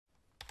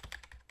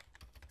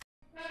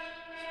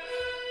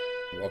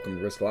Welcome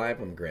to Risk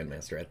Live. I'm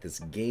Grandmaster at this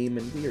game,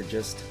 and we are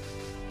just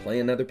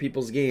playing other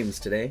people's games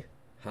today.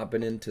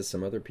 Hopping into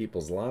some other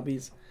people's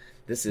lobbies.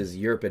 This is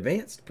Europe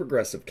Advanced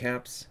Progressive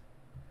Caps.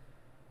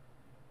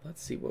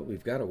 Let's see what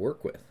we've got to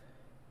work with.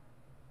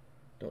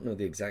 Don't know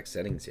the exact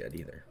settings yet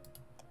either.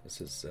 This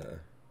is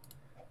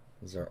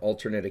our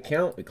alternate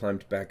account. We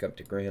climbed back up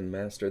to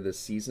Grandmaster this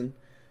season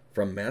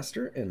from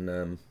Master, and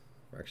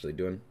we're actually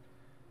doing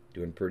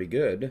pretty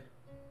good.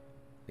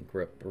 I think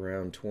we're up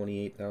around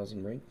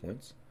 28,000 rank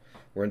points.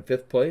 We're in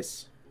 5th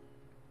place,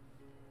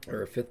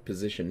 or a 5th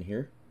position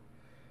here.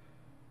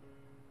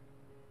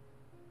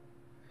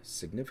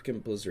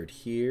 Significant blizzard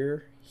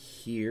here,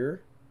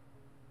 here.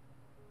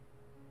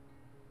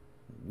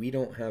 We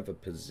don't have a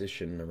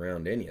position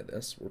around any of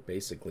this. We're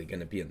basically going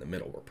to be in the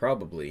middle. We're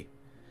probably,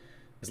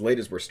 as late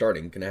as we're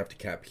starting, going to have to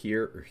cap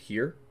here or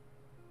here.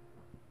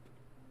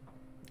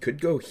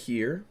 Could go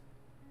here.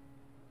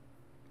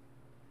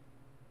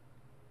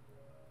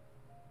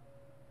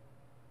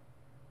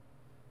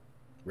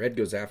 Red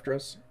goes after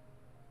us.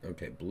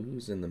 Okay,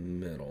 blue's in the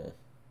middle.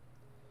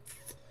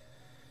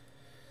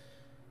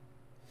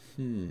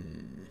 We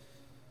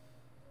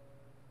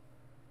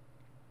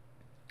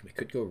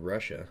could go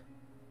Russia.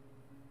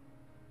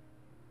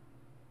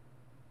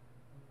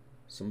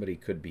 Somebody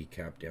could be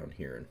capped down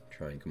here and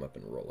try and come up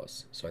and roll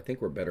us. So I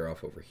think we're better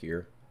off over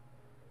here.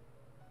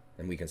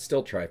 And we can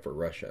still try for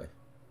Russia.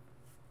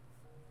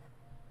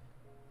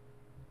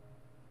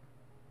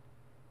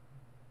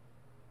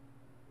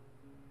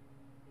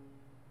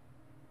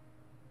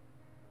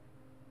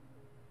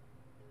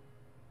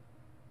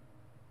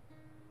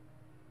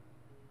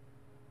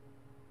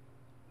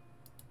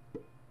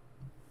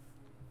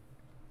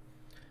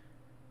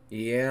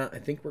 Yeah, I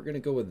think we're going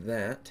to go with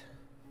that.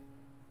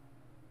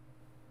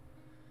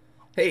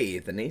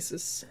 Hey,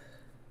 Thanasis.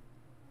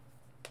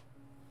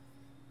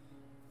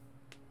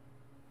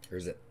 Or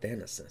is it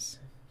Thanasis?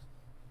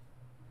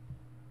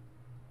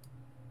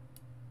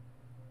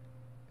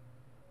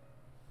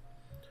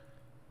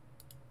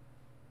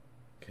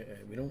 Okay,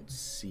 we don't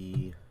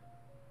see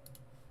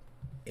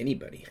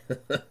anybody.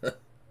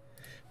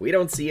 We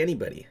don't see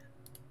anybody.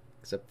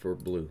 Except for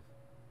blue.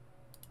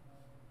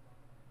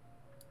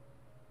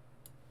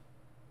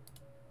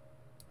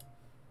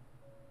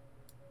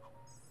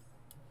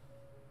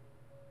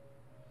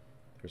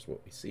 Here's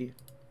what we see.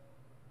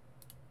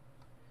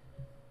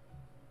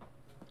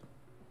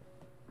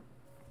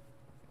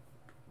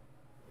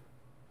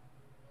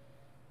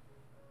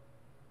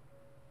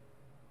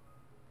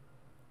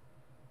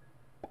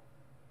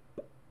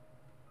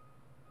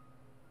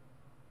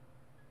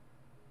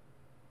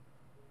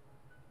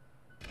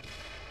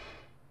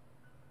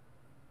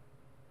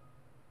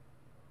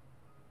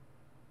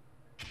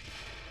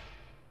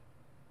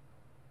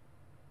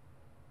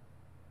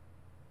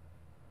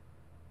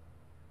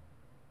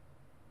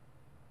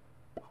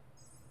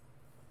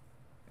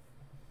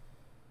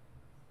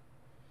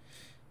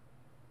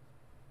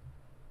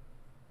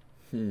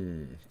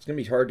 It's going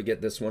to be hard to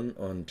get this one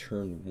on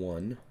turn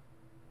 1.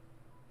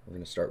 We're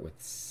going to start with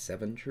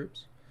 7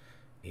 troops.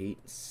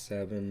 8,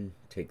 7,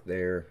 take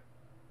there.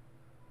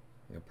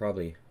 I'll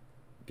probably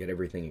get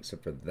everything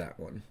except for that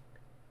one.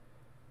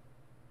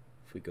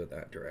 If we go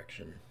that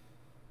direction.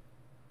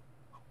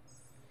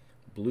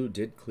 Blue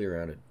did clear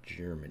out of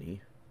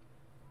Germany.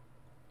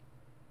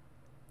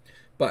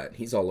 But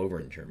he's all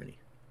over in Germany.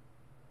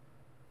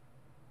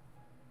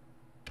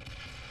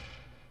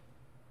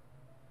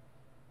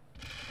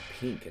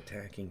 Pink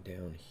attacking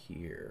down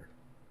here.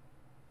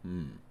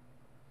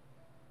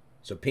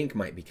 So pink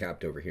might be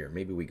capped over here.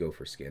 Maybe we go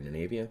for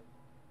Scandinavia.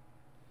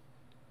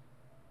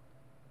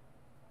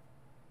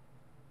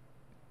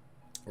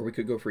 Or we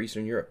could go for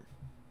Eastern Europe.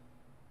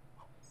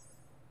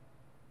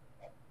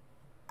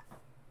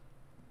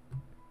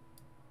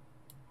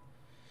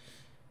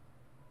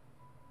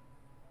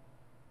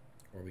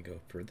 Or we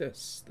go for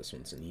this. This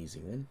one's an easy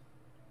one.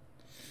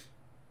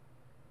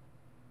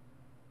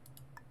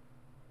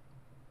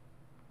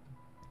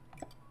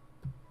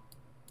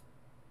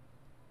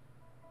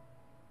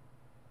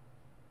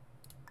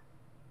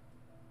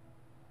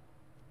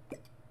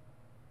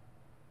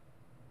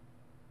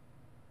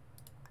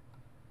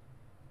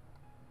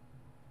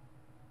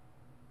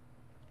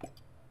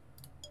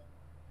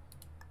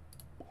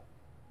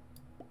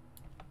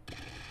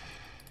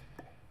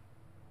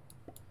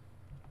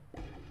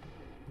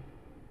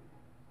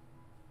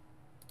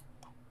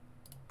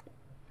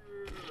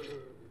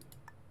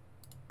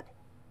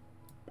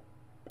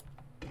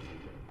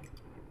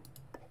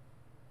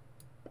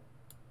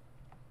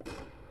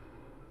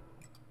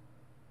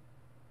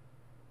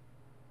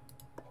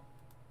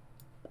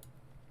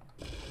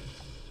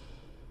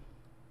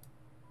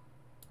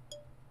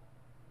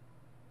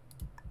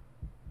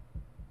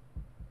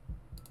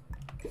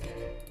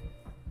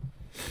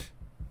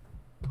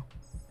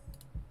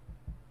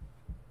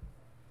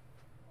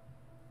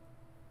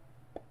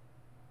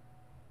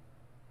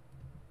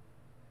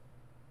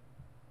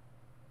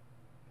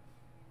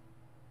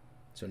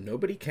 So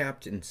nobody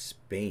capped in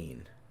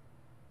Spain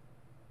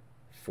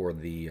for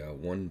the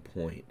 1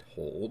 point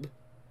hold.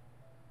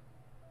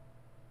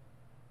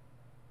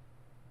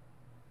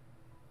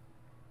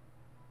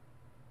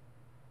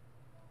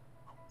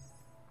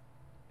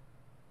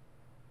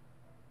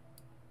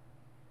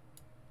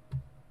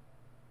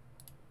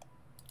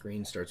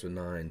 Green starts with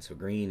 9, so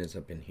green is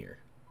up in here.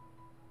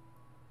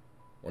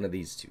 One of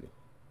these two.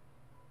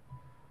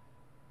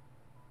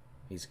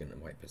 He's going to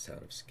wipe us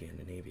out of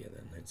Scandinavia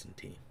then, isn't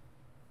he?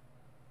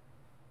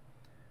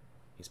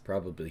 He's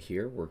probably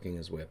here, working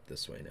his way up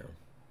this way now.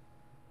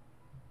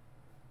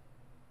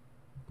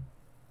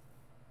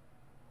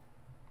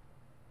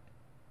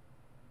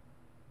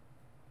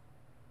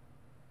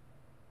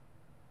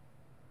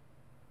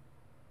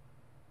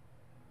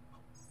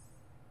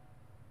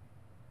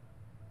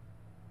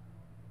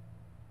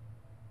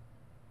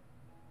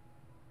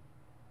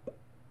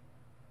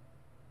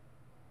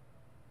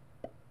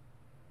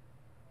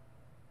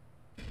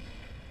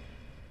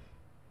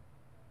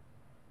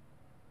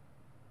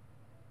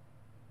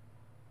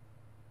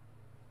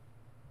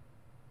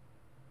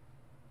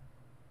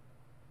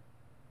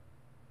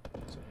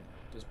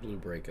 Does blue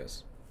break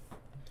us?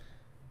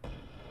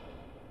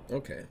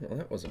 Okay, well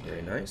that wasn't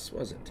very nice,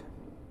 was it?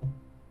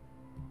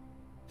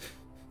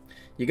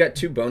 You got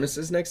 2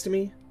 bonuses next to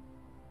me?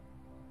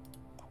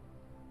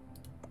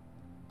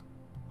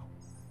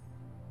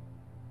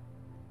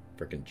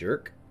 Frickin'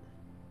 jerk.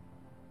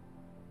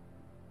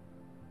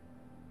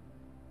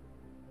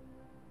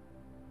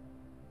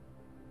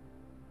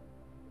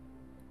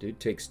 Dude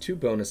takes 2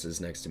 bonuses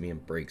next to me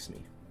and breaks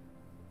me.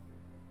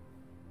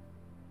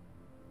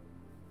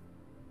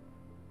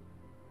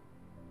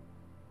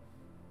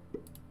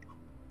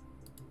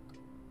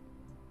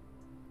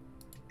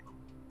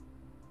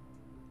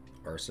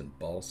 Arsen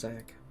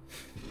Balzac.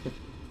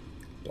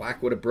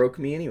 Black would have broke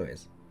me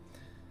anyways.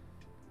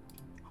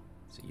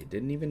 So you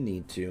didn't even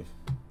need to.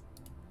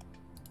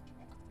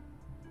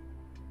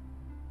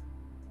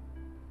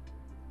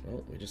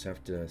 Well, we just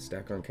have to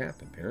stack on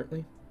cap,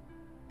 apparently.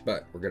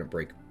 But we're going to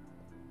break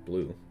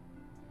blue.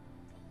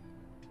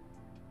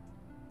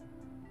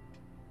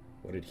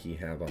 What did he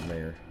have on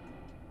there?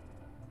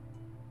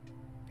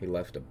 He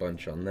left a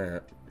bunch on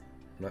that.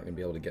 I'm not going to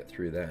be able to get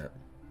through that.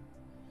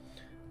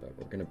 But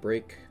we're going to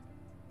break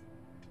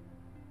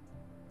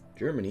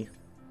Germany.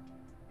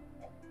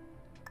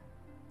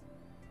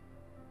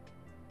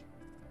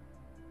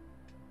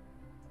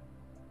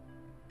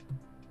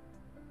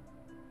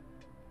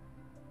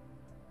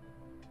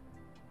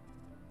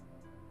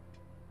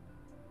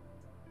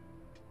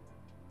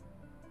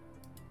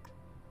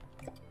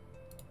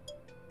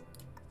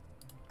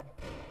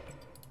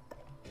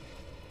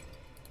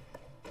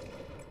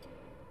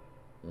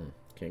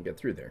 Can't get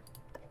through there.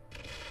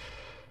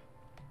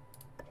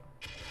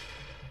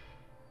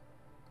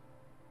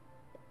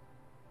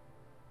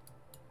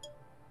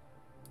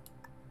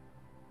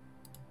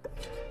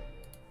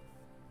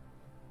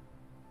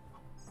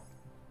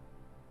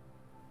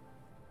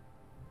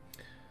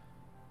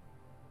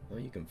 Well,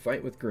 you can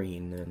fight with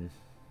green, then.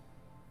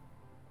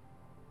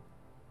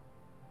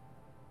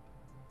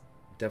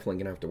 Definitely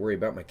gonna have to worry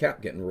about my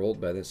cap getting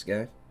rolled by this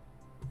guy.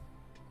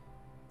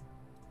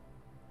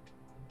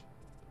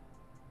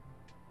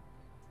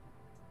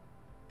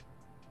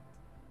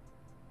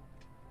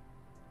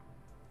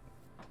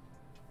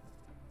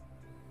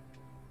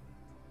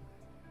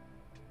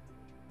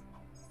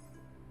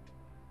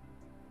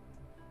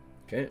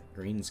 Okay,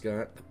 green's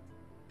got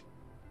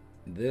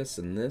this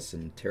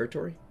and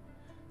territory.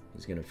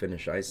 He's going to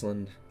finish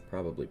Iceland,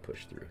 probably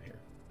push through here.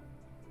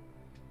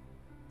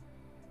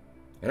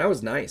 And that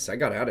was nice. I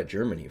got out of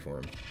Germany for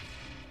him.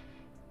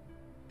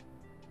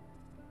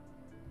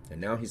 And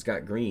now he's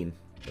got green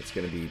that's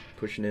going to be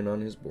pushing in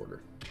on his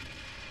border.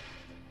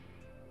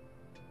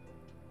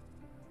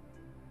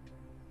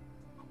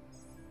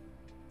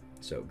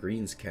 So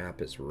green's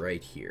cap is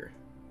right here.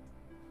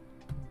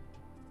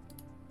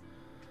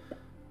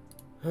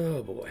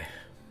 Oh boy.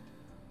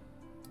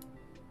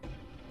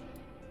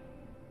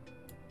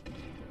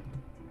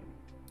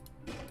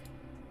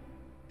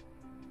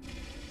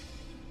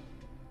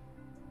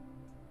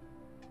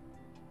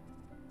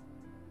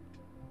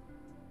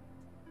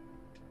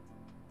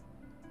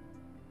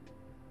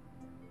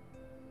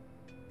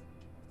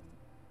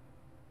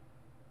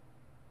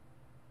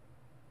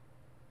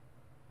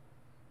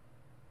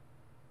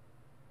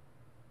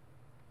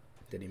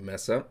 Did he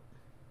mess up?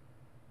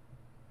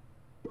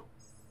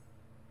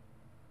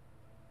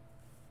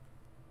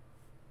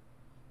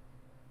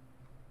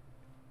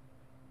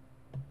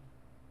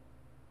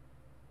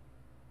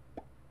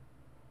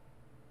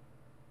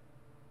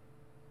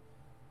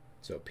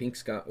 So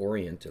pink's got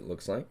Orient, it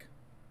looks like.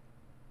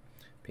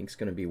 Pink's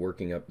going to be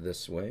working up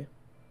this way.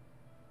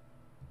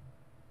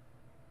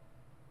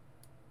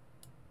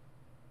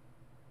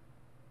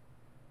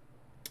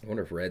 I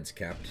wonder if red's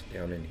capped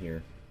down in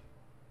here.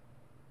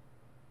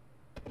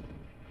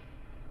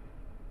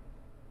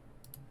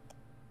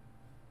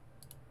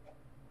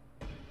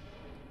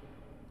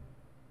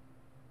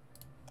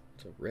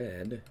 So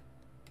red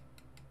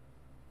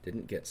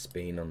didn't get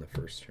Spain on the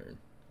first turn.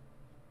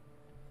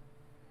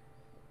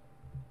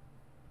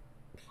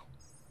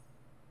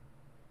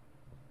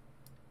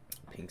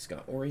 Pink's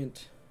got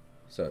Orient.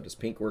 So does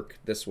pink work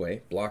this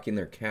way, blocking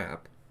their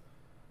cap?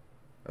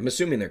 I'm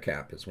assuming their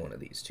cap is one of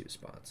these two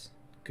spots.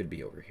 Could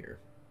be over here.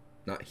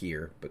 Not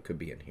here, but could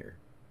be in here.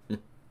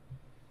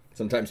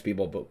 Sometimes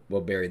people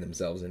will bury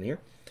themselves in here.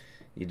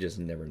 You just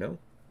never know.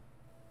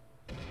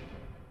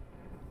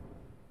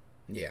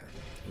 Yeah,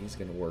 he's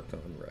going to work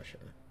on Russia.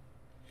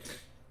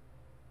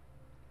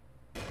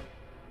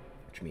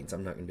 Which means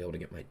I'm not going to be able to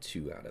get my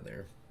 2 out of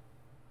there.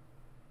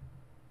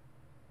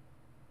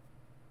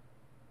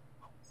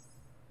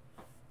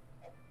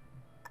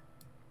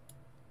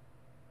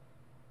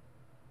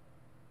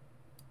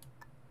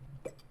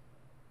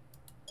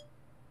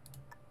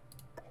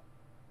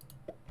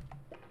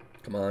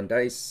 Come on,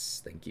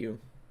 dice. Thank you.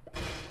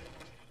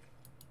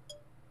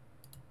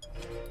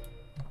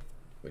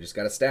 We just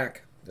got to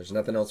stack. There's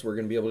nothing else we're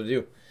going to be able to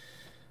do.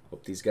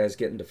 Hope these guys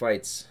get into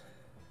fights.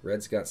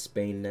 Red's got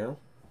Spain now.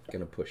 Going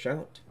to push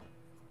out.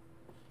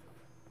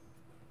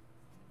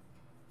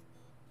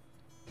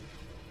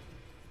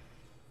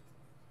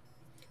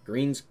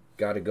 Green's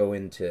got to go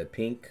into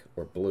pink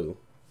or blue,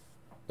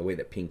 the way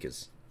that pink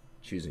is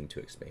choosing to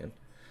expand.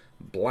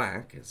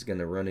 Black is going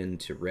to run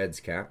into red's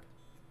cap,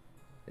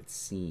 it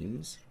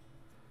seems,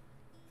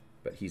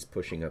 but he's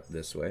pushing up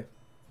this way.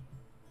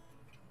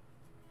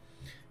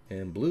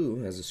 And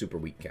blue has a super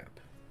weak cap.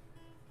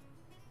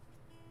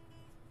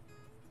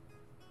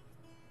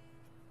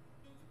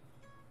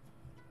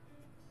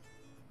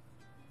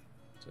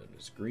 So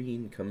does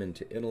green come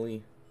into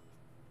Italy?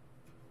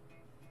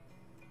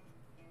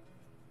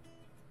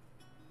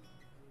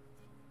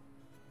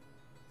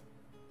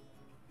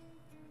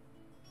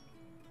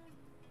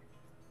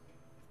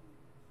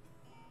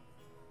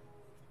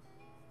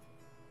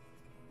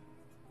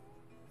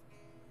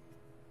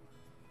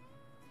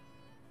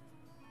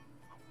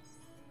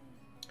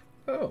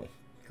 Oh,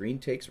 green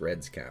takes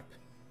red's cap.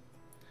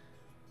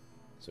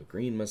 So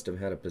green must have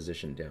had a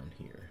position down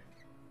here.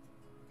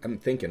 I'm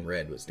thinking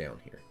red was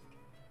down here.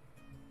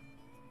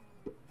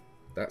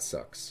 That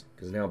sucks,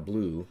 because now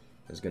blue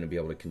is going to be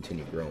able to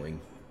continue growing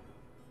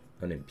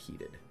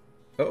unimpeded.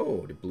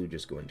 Oh, did blue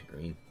just go into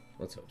green?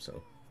 Let's hope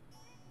so.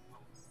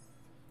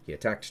 He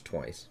attacked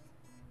twice.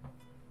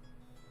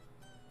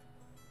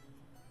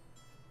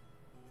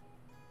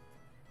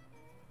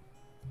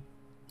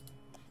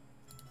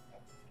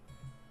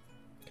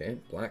 Okay,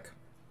 black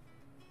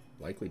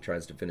likely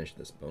tries to finish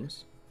this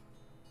bonus.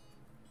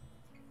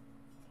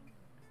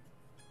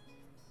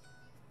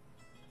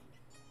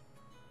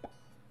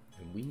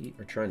 And we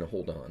are trying to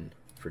hold on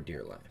for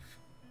dear life.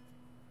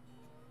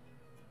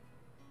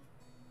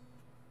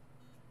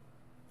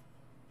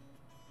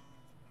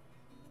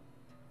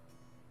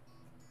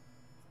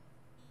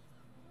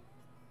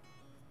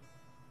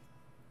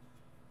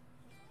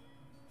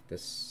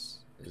 This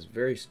is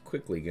very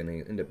quickly going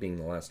to end up being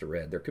the last of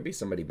red. There could be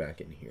somebody back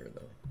in here,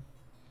 though.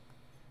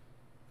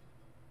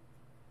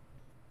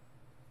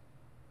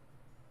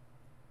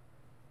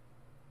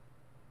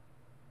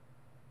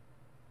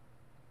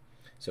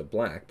 So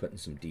black putting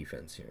some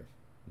defense here.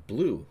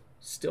 Blue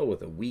still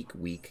with a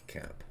weak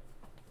cap.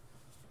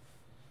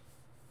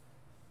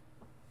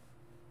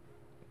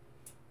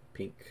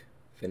 Pink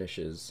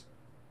finishes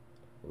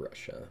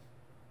Russia.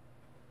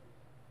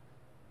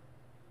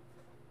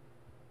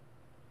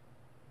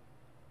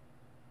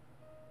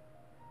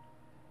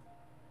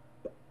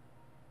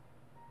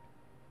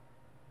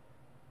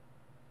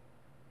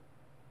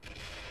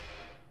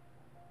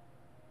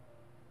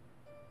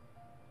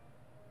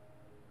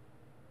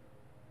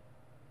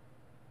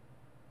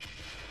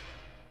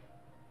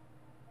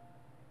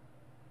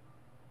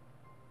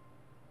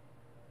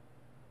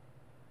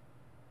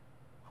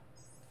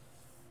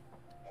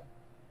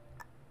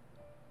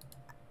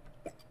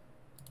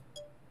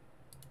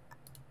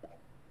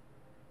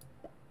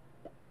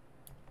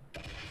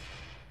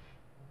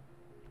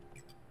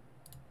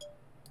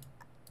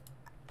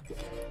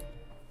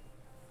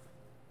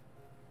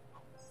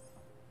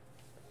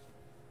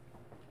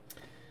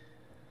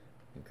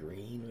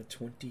 Green with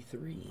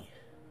 23.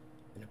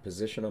 In a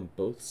position on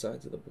both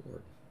sides of the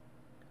board.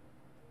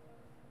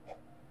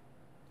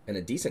 And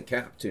a decent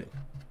cap, too.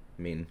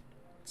 I mean,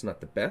 it's not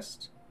the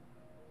best.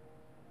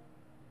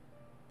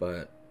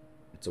 But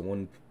it's a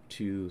 1,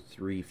 2,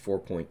 3,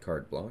 4-point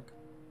card block.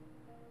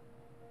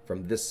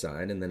 From this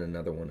side, and then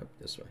another one up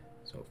this way.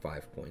 So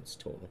 5 points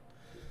total.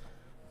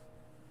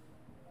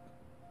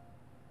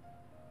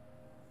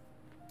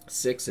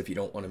 6 if you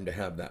don't want him to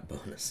have that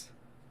bonus.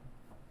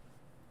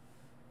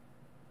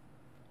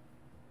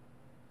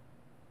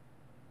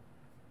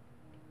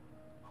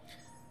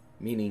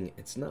 Meaning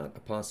it's not a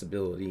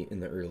possibility in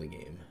the early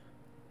game.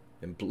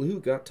 And blue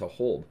got to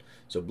hold.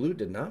 So blue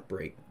did not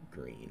break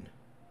green.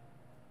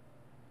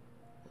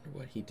 I wonder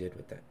what he did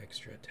with that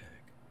extra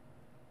attack.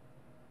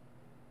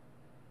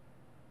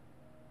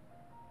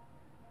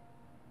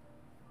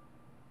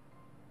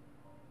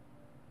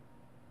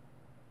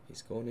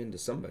 He's going into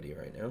somebody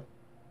right now.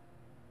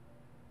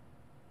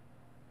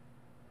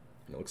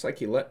 And it looks like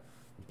he let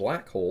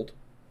black hold.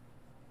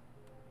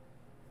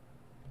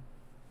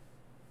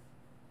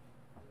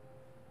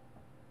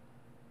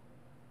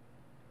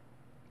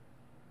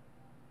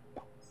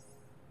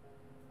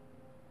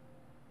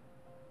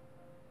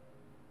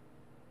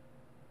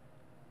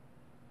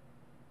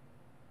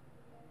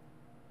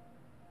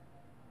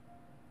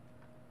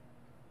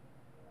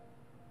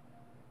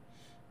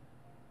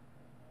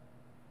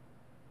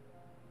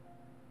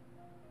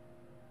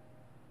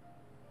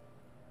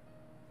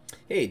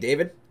 Hey,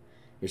 David.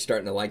 You're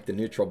starting to like the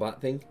neutral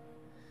bot thing?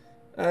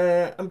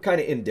 I'm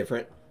kind of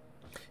indifferent.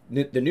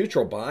 The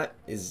neutral bot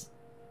is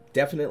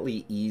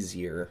definitely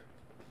easier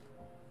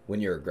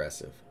when you're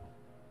aggressive.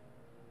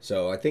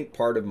 So I think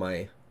part of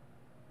my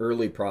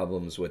early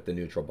problems with the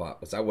neutral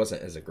bot was I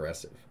wasn't as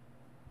aggressive.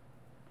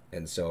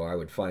 And so I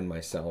would find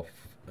myself,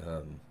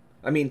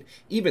 I mean,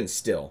 even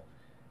still,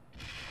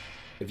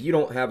 if you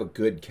don't have a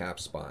good cap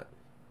spot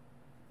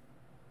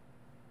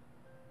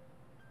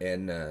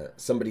and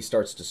somebody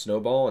starts to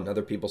snowball and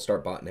other people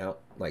start botting out,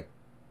 like,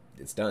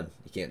 it's done.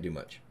 You can't do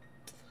much.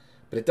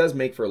 But it does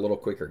make for a little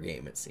quicker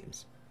game, it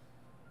seems.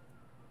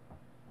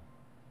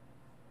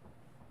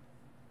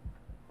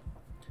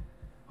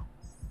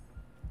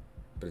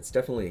 But it's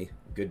definitely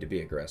good to be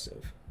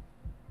aggressive.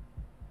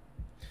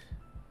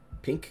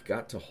 Pink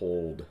got to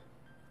hold.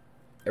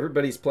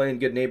 Everybody's playing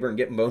good neighbor and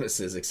getting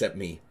bonuses except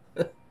me.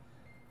 You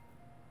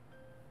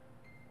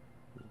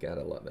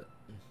gotta love it.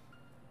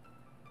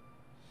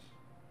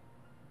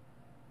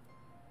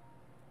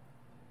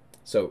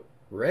 So,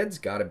 red's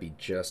gotta be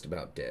just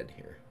about dead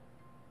here.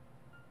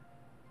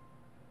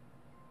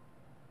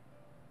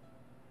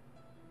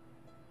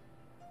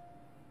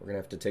 We're gonna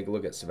have to take a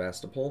look at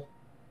Sevastopol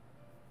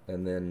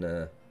and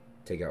then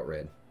take out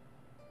red.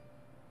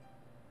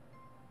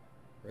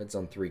 Red's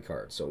on 3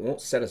 cards, so it won't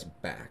set us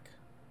back.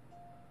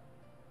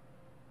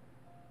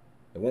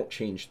 It won't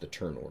change the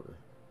turn order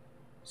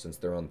since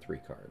they're on 3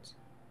 cards.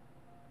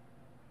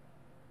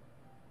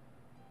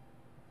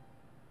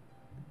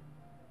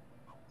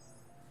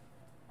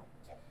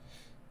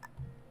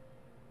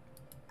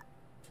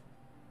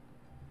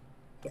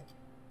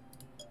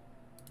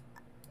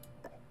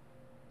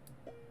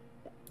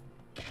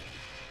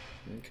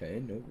 Okay,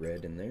 no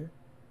red in there.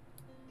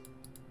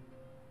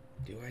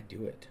 Do I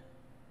do it?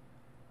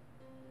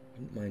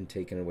 Wouldn't mind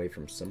taking away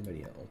from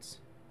somebody else.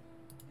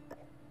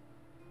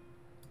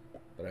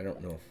 But I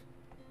don't know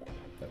if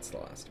that's the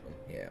last one.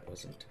 Yeah, it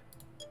wasn't.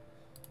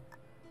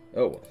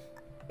 Oh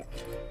well.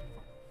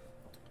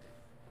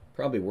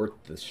 Probably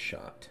worth this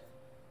shot.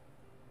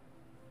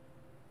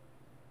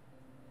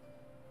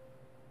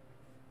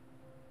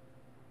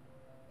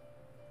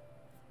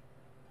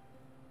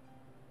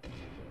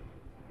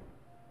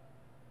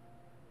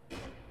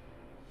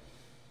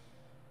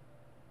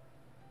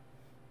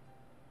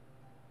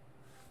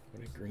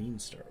 What did green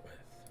start with?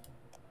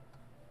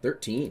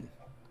 13.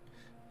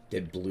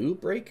 Did blue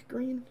break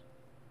green?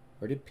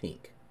 Or did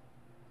pink?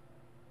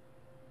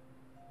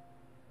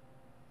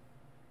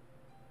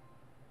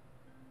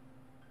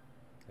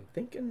 I'm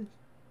thinking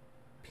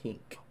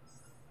pink.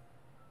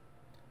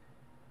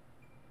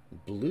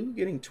 Blue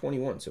getting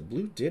 21. So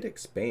blue did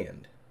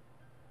expand.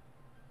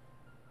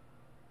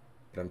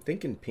 But I'm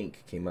thinking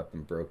pink came up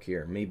and broke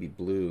here. Maybe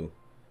blue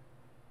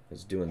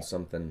is doing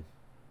something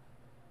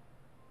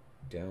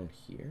down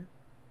here.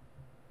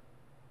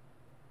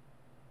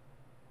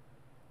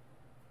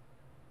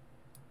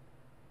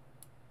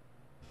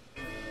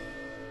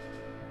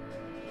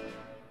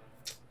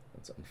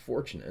 It's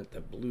unfortunate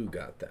that blue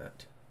got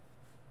that.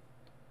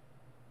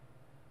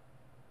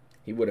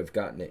 He would have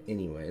gotten it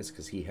anyways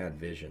because he had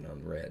vision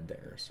on red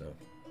there, so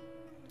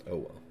oh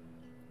well.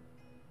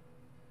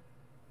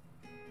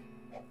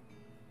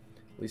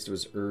 At least it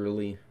was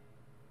early.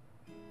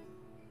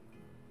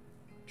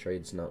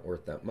 Trade's not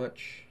worth that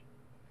much,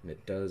 and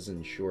it does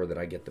ensure that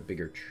I get the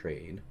bigger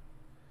trade,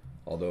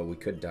 although we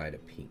could die to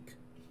pink.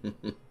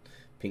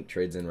 Pink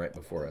trades in right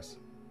before us.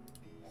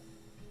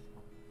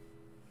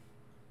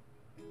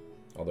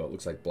 Although it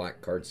looks like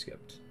black card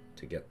skipped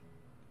to get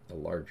a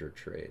larger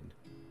trade.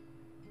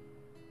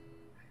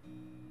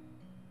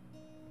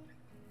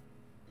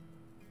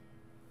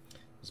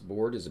 This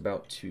board is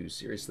about to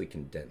seriously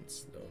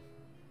condense, though.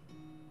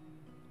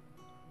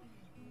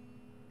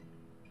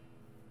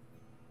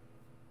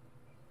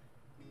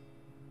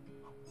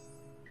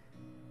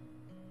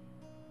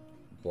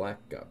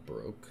 Black got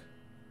broke,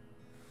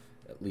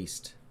 at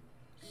least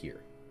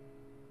here.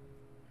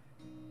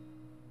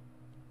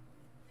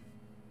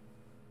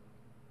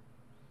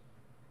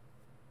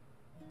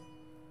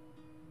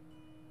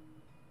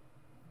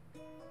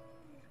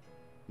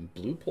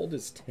 Blue pulled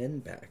his 10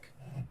 back.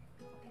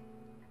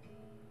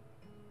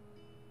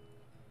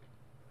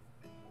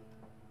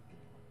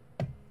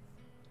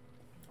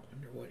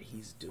 Wonder what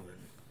he's doing.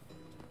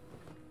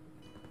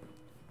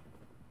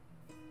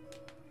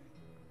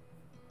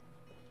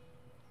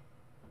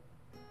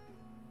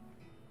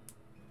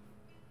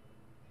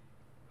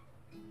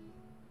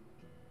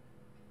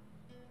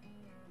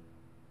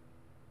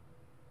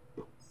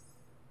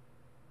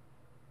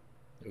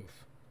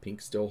 Oof.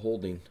 Pink's still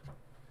holding.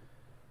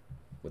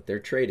 With their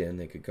trade in,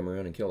 they could come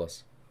around and kill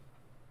us.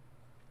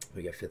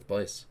 We got 5th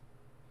place.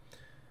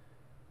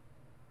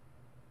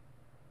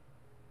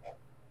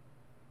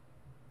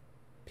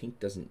 Pink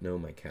doesn't know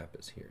my cap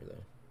is here,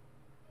 though.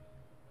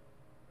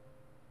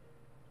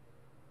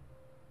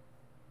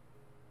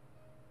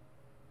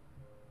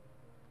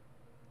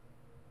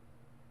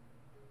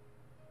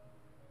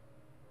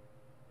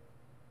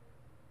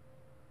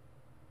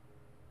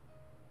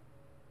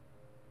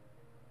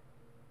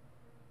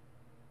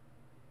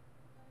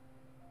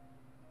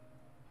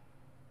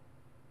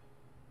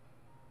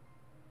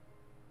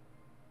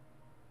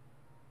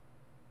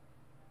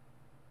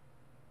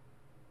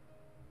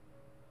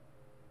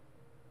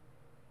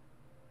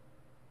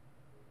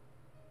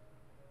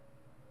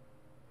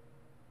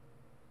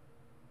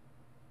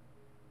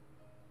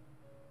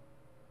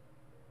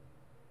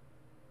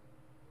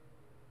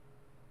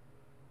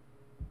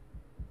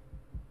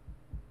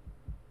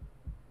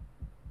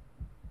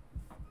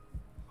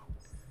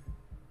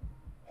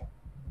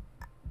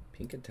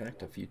 Pink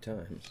attacked a few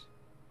times.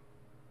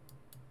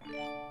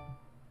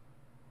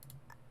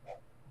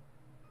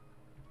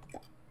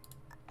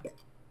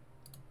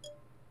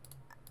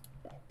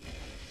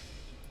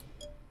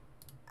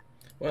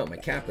 Well, my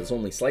cap is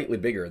only slightly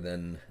bigger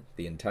than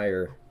the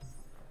entire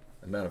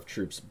amount of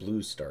troops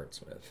blue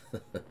starts with.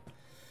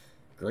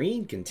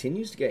 Green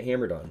continues to get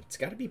hammered on. It's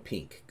got to be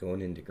pink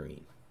going into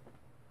green.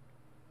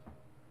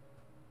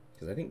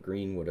 Because I think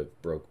green would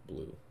have broke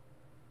blue.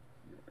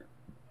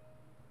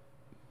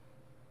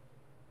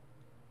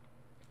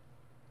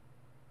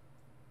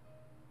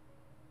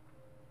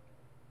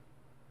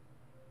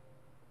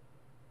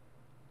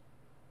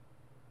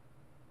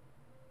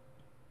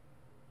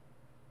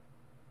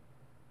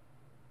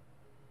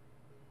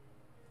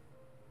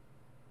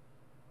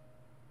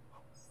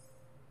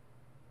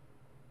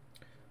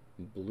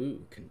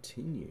 Blue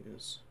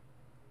continues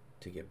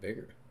to get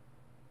bigger.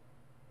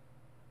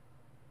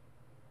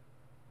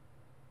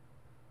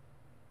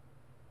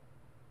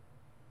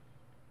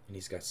 And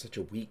he's got such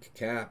a weak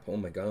cap. Oh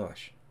my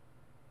gosh.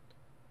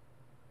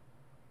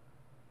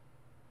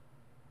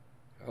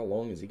 How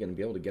long is he going to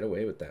be able to get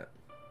away with that?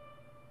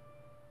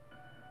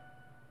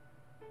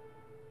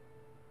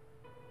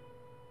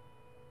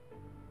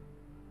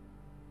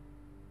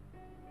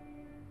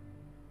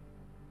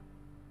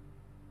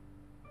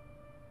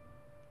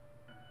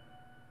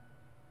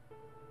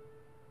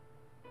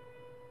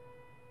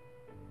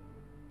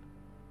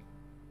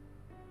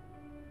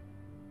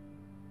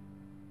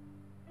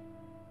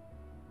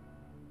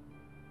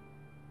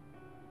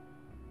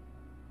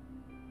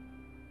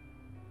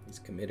 He's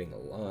committing a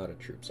lot of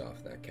troops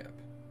off that cap.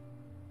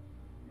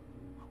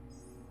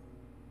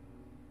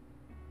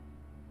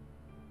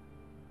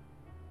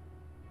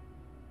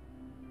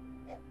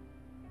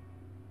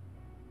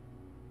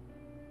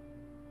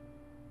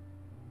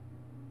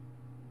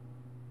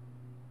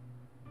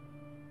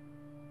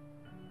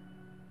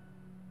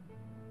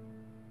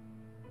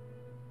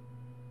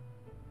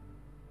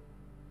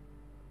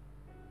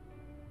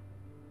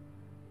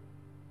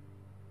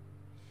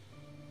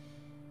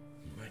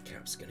 My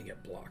cap's gonna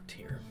get blocked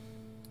here.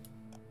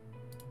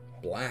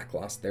 Black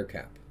lost their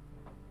cap.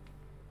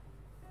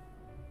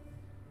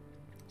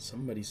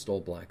 Somebody stole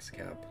Black's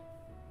cap.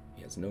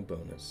 He has no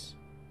bonus.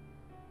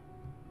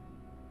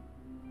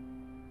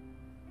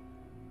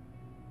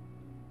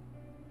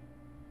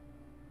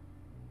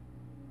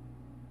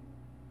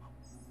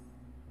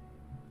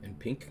 And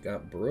Pink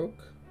got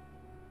broke.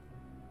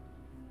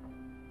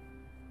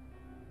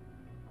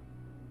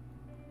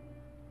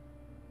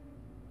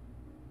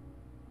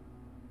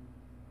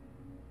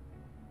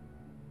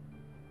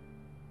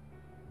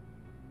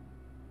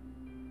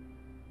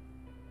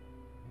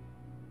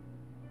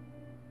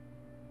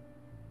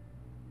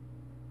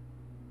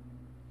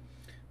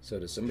 So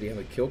does somebody have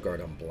a kill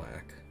guard on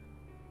Black?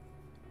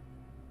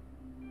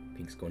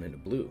 Pink's going into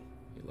blue.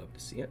 You love to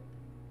see it.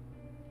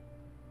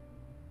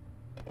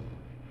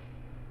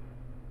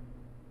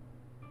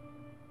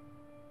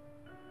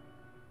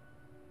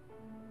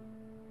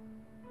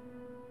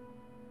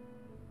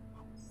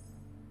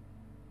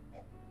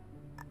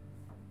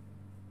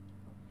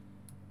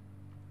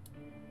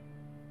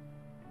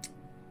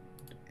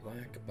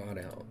 Black bought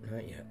out.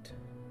 Not yet.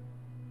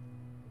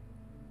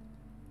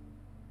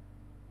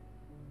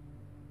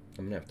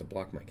 I'm gonna have to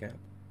block my cap.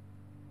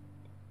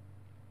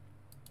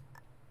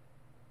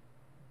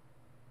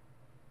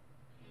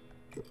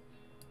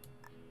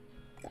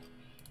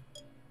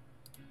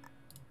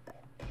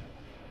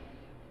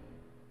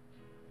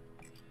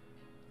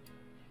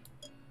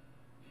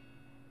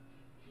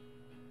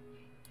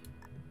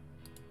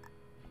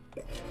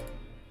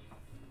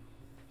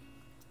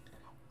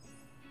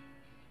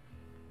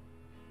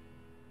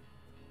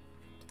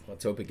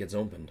 Let's hope it gets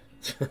opened.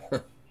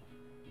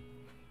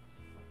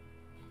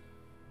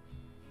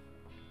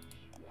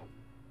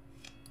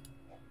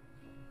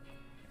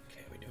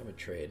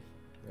 Trade.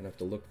 We're gonna have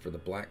to look for the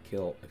black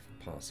kill if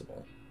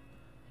possible.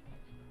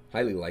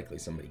 Highly likely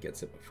somebody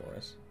gets it before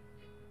us.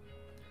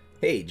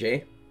 Hey,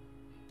 Jay.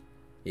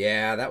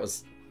 Yeah, that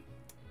was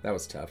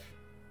tough.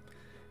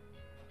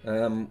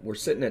 We're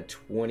sitting at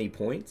 20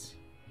 points.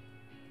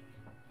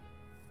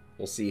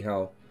 We'll see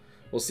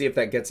if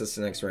that gets us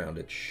the next round.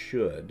 It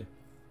should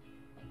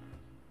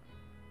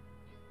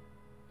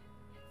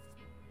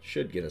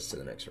get us to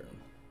the next round.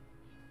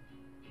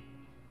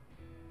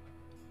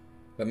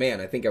 But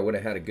man, I think I would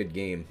have had a good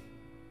game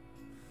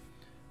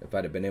if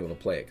I'd have been able to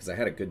play it, because I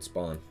had a good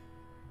spawn.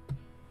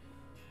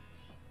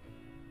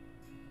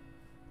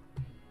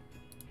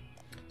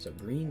 So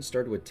green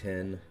started with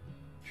 10,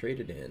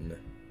 traded in.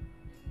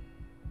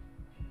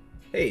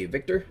 Hey,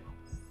 Victor.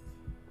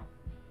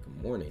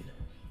 Good morning.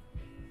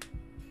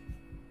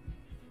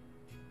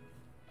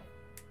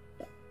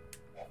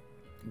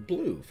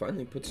 Blue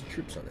finally puts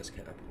troops on his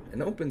cap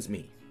and opens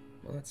me.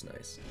 Well, that's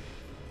nice.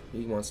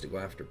 He wants to go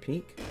after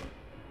pink.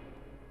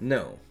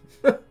 No.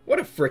 What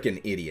a frickin'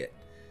 idiot.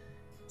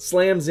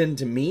 Slams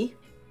into me,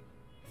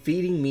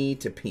 feeding me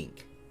to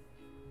pink.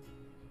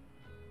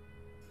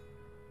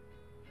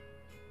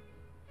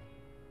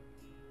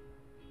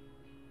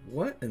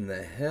 What in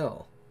the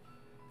hell?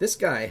 This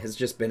guy has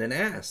just been an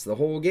ass the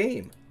whole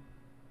game.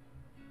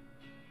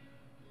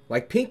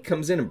 Like, pink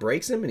comes in and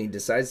breaks him, and he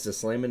decides to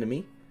slam into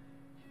me.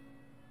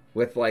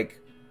 With, like,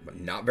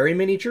 not very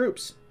many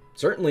troops.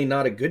 Certainly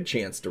not a good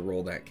chance to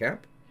roll that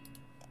cap.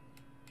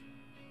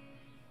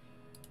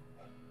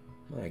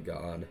 My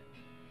God.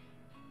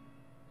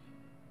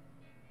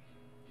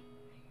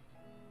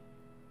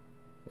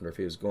 Wonder if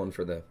he was going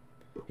for the...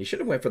 He should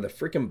have went for the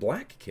freaking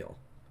black kill.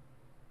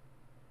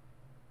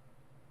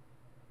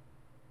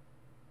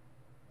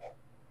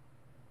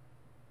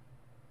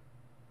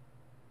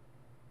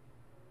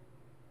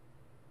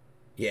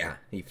 Yeah,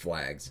 he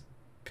flags.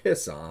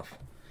 Piss off.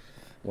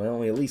 Well,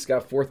 we at least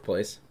got 4th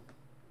place.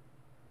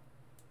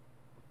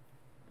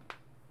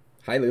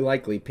 Highly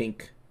likely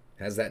pink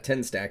has that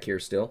 10 stack here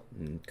still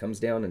and comes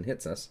down and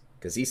hits us.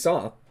 Because he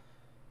saw.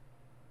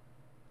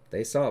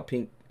 They saw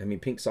pink. I mean,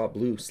 pink saw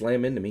blue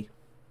slam into me.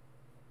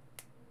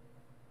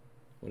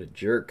 What a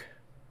jerk.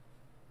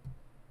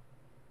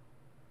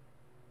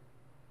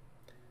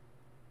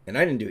 And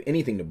I didn't do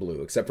anything to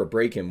blue except for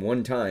break him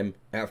one time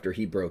after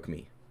he broke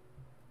me.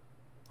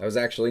 I was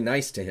actually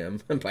nice to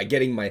him by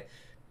getting my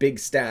big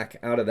stack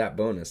out of that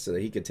bonus so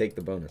that he could take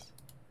the bonus.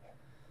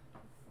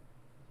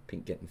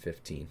 Pink getting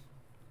 15.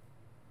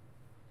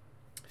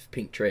 If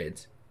pink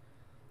trades,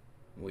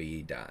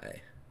 we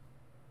die.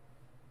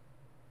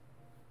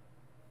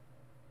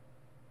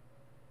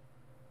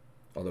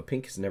 Although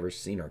pink has never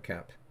seen our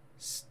cap.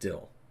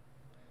 Still.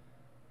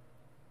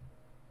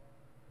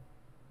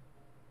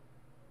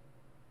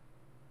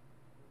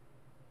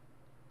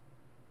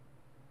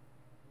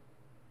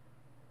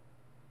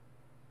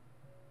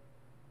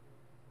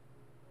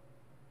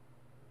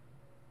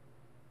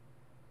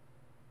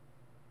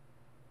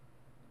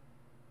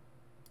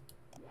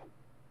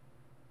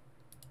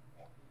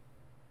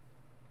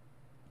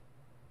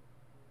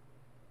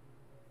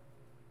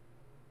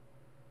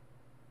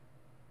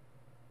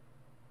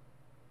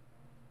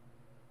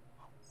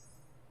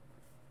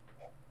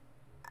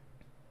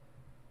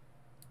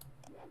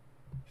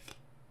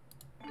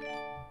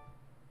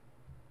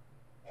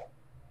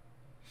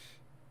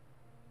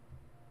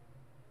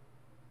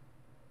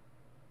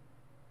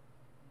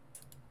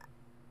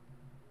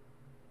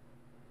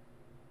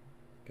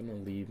 Gonna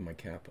leave my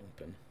cap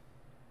open.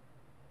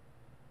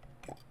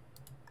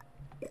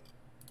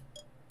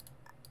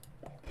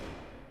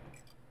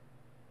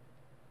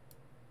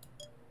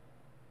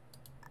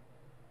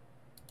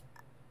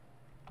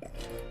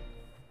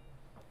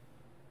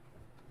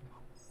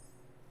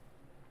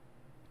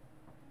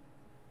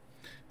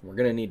 We're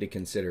gonna need to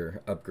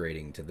consider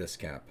upgrading to this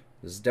cap.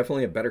 This is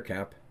definitely a better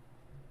cap.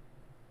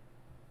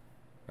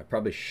 I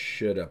probably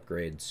should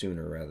upgrade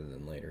sooner rather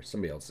than later.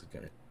 Somebody else is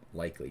gonna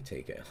likely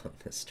take it on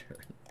this turn.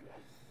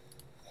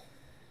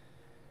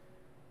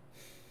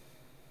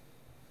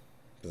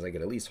 Because I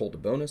could at least hold a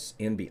bonus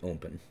and be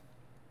open.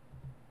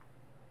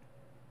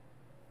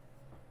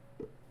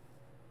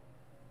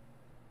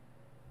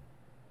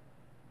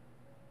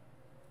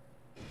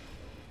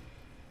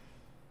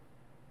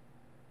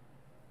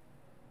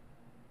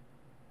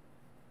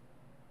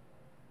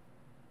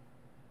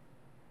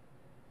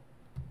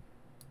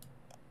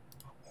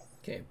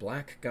 Okay,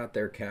 black got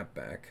their cap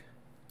back.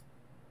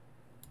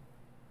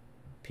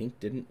 Pink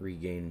didn't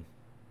regain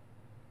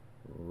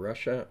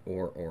Russia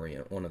or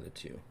Orient, one of the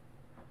two.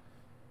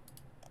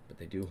 But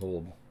they do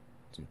hold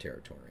some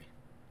territory.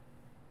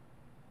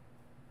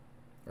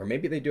 Or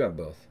maybe they do have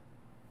both.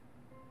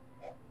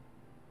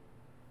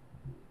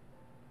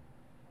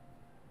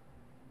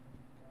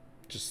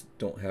 Just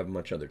don't have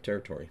much other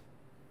territory.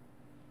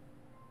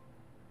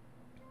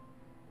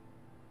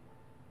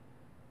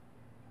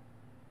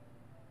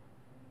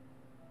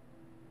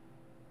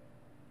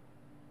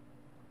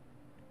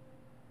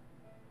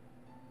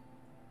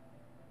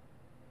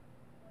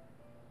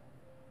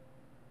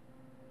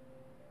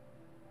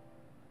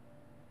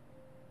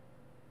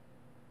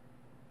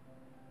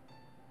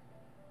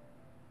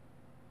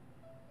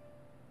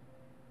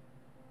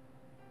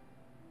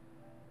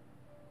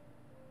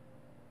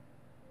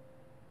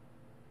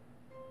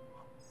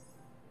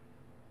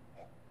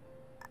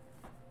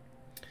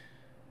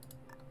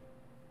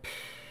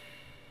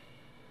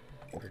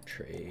 Order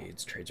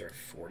trades. Trades are at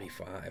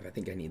 45. I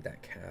think I need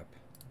that cap.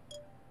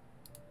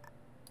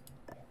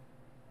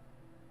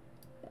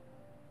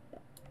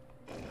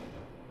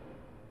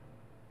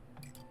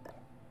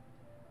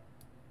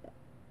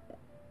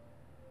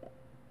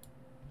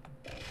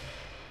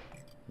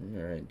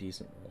 Alright,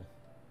 decent roll.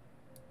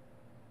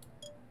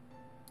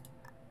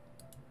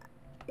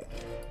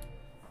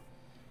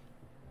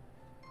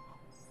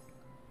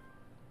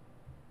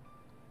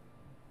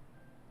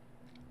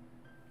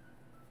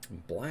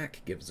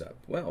 Black gives up.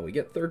 Well, we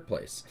get 3rd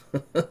place.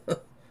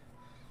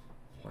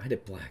 Why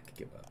did black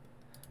give up?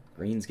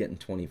 Green's getting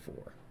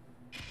 24.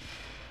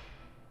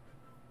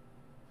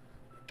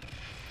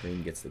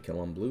 Green gets the kill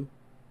on blue.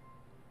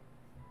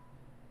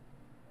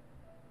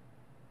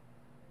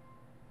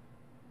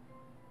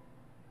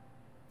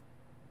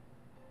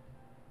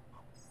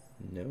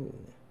 No.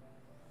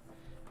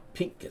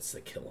 Pink gets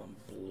the kill on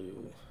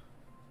blue.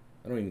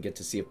 I don't even get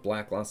to see if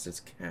black lost its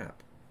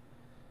cap.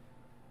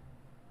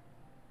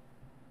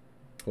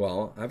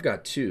 Well, I've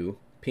got 2.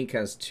 Pink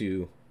has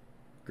 2.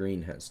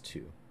 Green has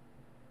 2.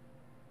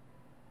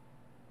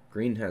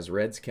 Green has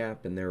red's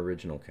cap and their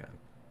original cap.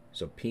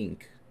 So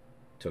pink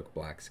took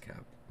black's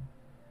cap.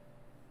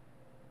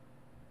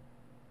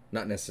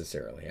 Not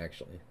necessarily,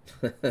 actually.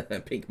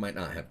 Pink might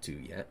not have 2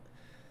 yet.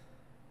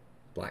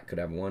 Black could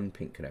have 1,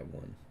 pink could have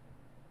 1.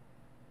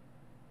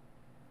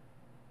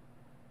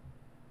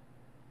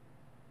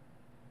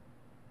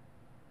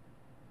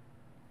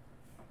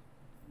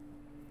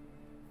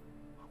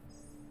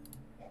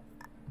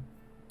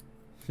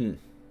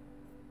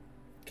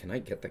 Can I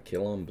get the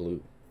kill on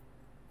blue?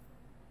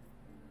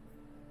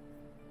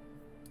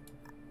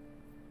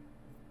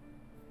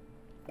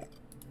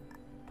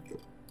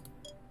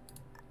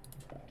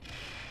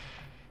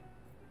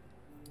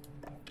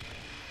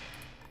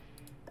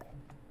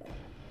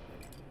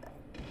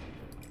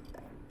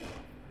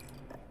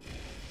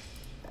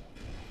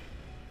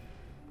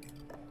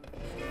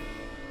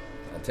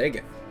 I'll take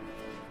it.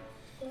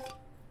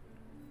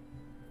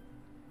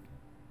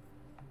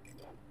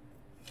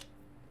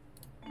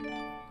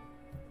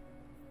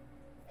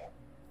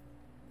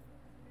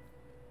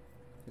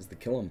 Is the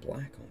kill on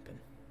black open?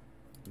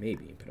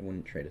 Maybe, but I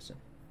wouldn't trade us in.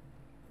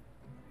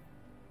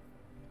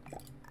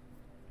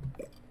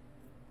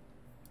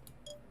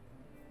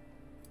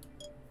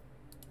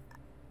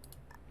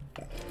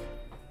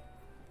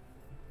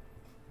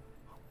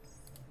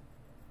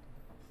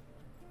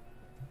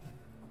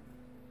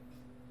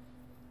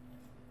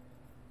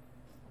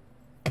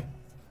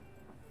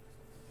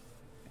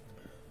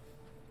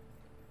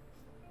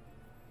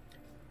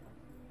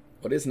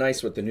 What is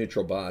nice with the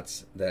neutral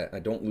bots that I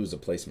don't lose a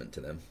placement to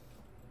them.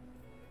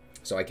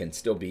 So I can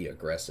still be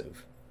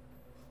aggressive.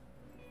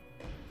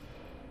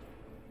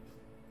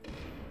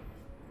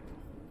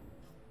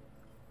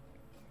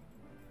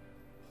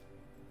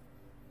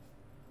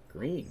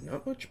 Green,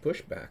 not much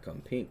pushback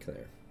on pink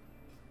there.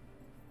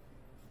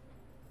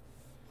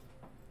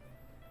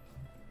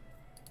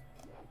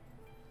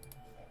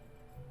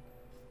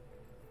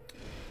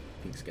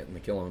 Pink's getting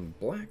the kill on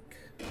black.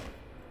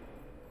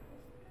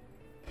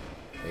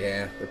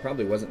 Yeah, there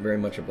probably wasn't very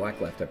much of black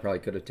left. I probably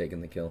could have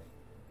taken the kill.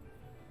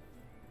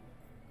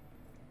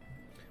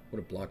 Would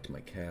have blocked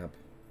my cap.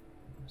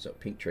 So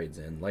pink trades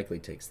in. Likely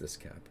takes this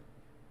cap.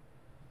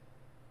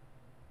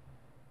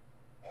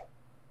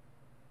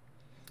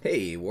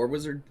 Hey, War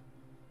Wizard.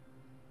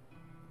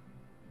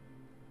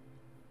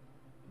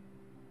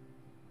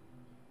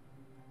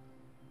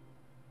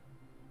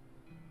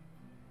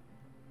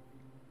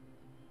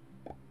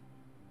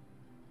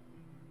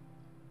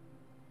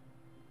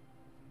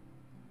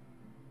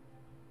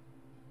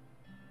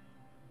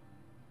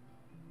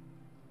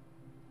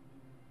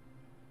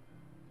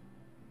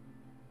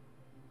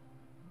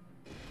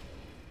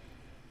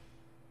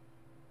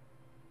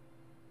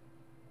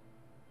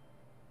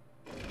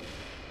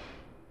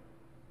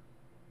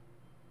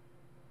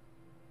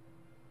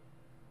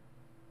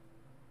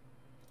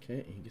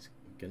 Okay, he's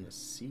gonna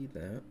see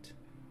that.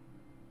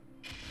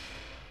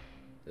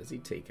 Does he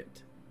take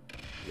it?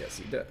 Yes,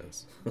 he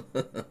does.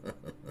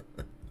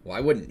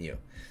 Why wouldn't you?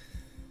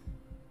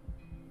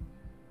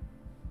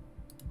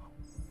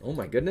 Oh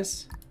my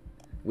goodness.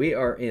 We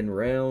are in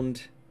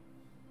round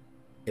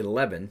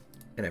 11,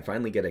 and I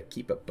finally get a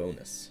keep up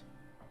bonus.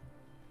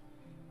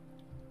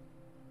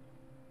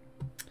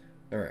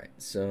 Alright,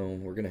 so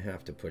we're gonna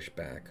have to push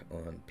back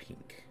on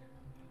pink.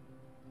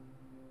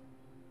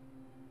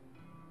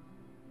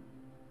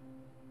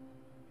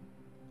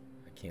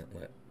 Can't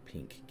let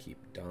pink keep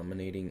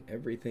dominating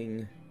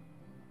everything.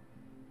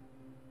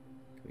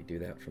 Can we do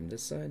that from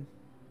this side?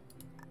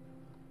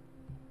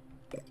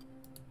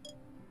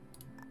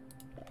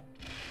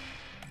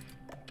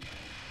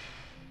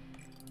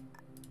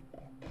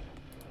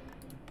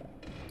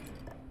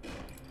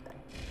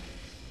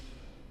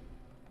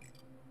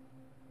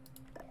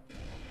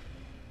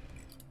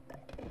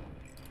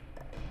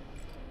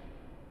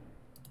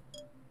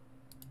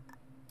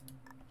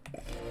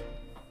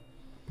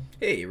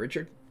 Hey,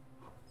 Richard.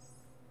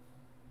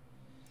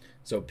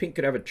 So pink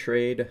could have a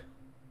trade.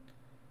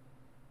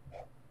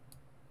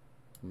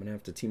 I'm going to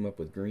have to team up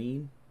with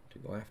green to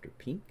go after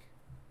pink.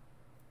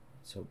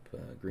 Let's hope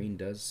green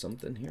does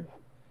something here.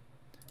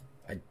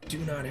 I do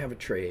not have a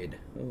trade.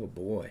 Oh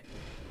boy.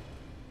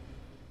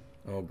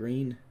 Oh,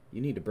 green,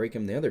 you need to break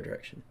him the other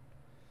direction.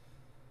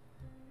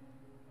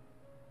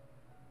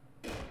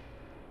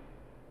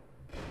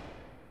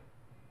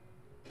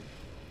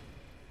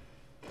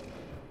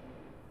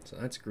 So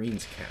that's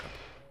green's cap.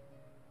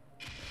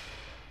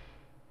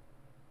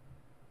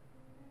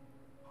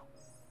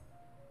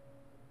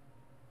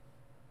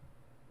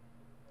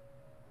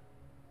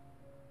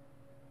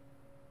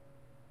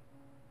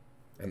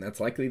 And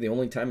that's likely the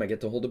only time I get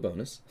to hold a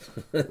bonus.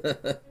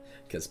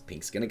 Because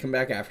pink's going to come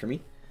back after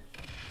me.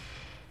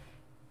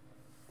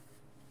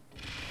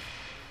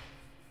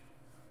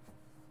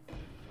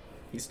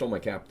 He stole my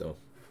cap, though.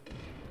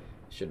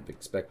 Should have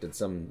expected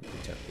some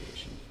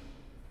retaliation.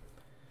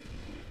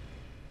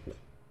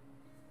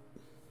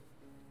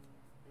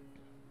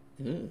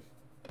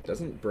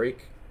 Doesn't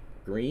break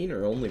green,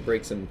 or only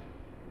breaks him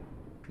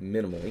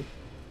minimally.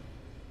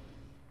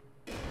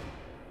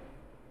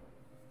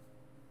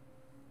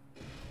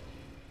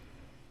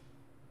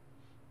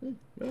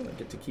 Well, I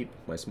get to keep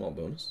my small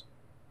bonus.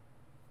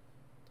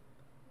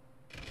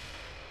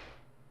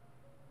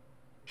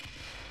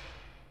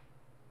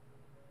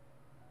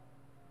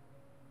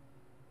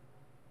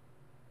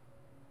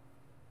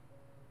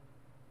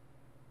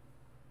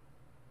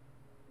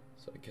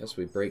 So I guess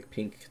we break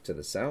pink to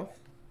the south.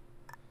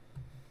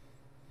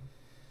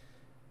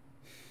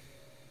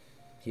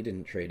 He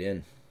didn't trade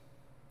in.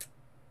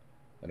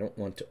 I don't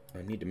want to.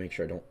 I need to make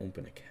sure I don't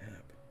open a cap.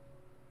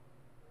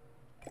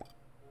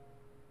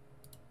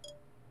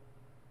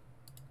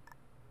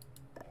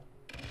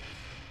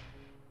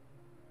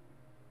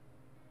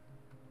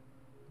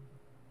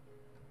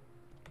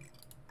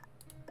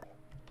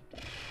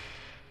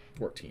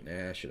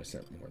 I should have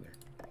sent more there.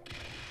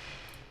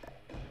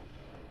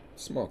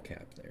 Small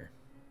cap there.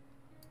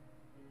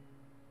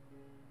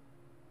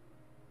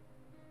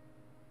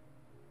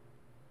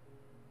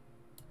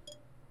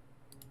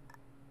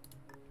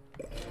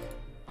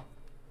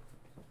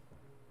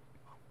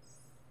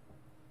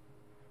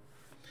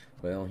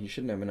 Well, he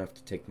shouldn't have enough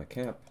to take my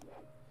cap.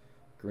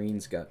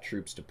 Green's got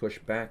troops to push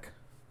back.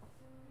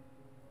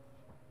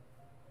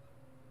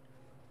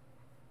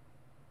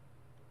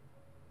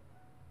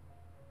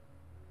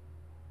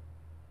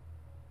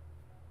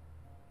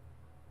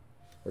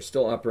 We're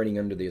still operating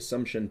under the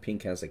assumption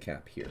pink has a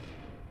cap here.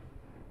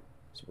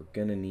 So we're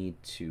going to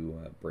need to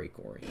break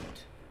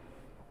orient.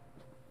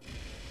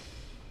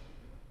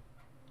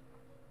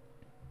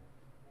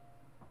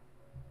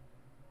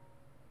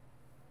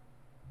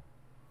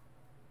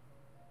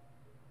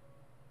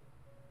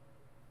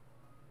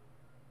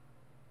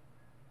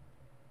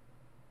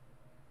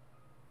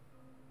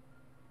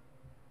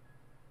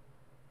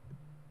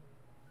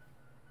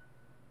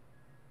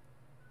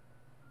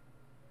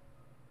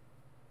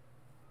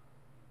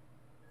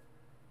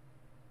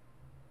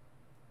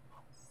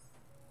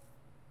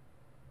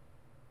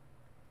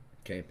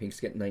 Okay, pink's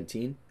getting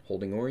 19,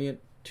 holding orient,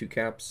 2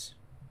 caps.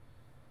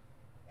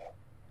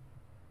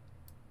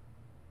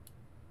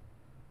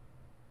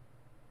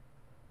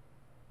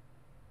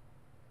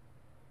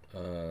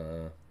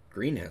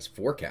 Green has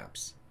 4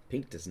 caps.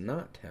 Pink does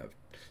not have.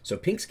 So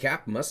pink's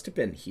cap must have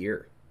been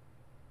here.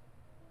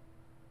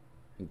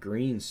 And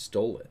green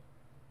stole it.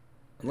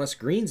 Unless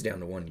green's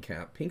down to 1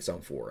 cap, pink's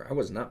on 4. I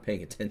was not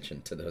paying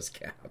attention to those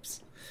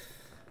caps.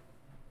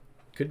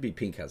 Could be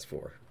pink has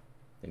 4.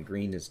 And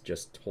green is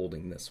just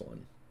holding this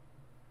one.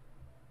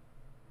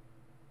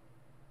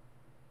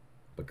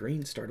 But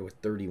green started with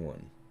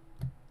 31.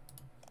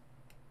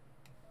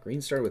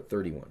 Green started with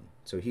 31.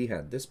 So he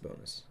had this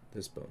bonus,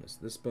 this bonus,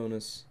 this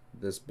bonus,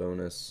 this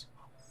bonus,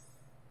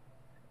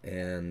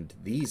 and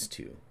these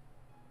 2.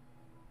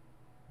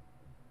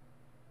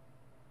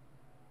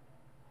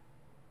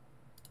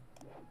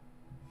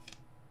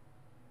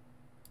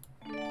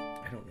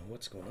 I don't know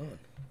what's going on.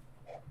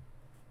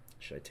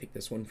 Should I take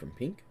this one from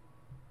pink?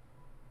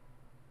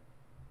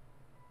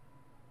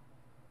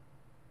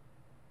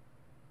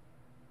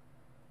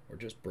 Or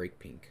just break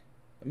pink?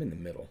 I'm in the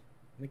middle.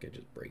 I think I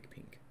just break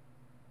pink.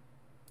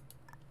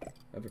 I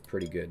have a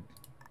pretty good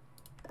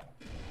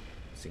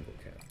single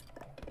cap.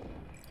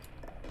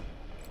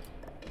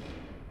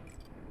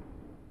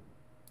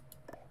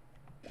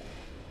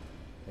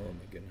 Oh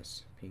my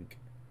goodness, pink.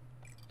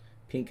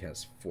 Pink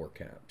has 4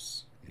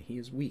 caps, and he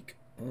is weak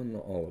on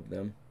all of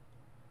them.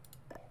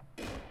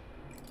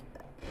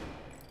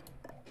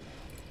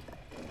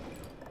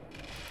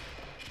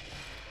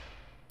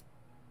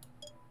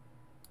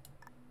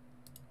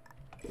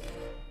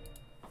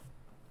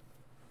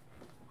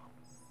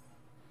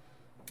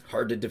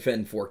 Hard to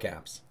defend 4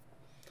 caps.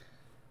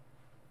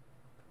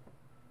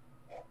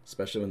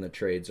 Especially when the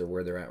trades are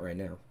where they're at right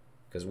now.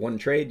 Because 1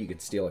 trade, you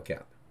could steal a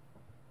cap.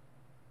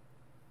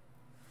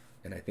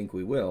 And I think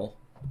we will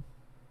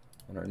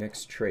on our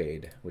next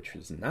trade, which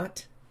is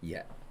not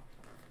yet.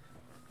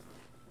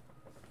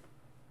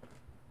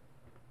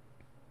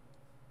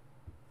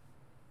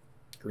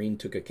 Green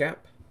took a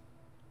cap.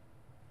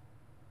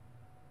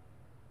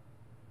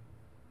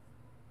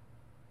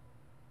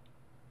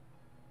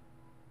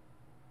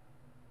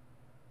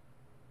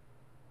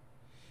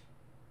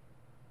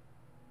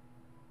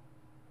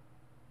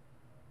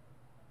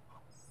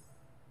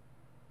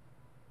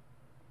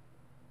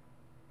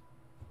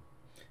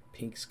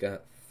 Pink's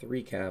got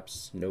 3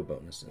 caps, no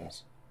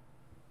bonuses.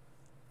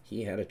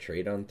 He had a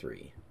trade on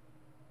 3.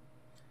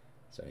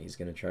 So he's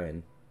going to try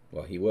and,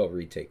 well, he will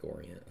retake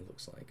orient, it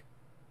looks like.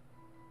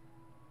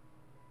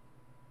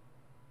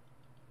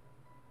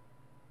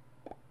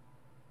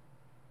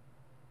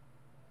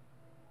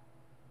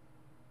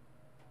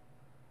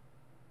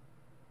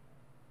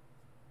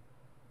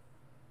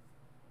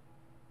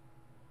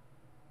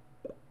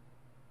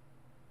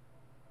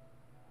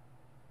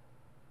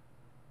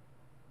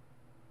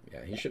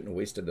 Yeah, he shouldn't have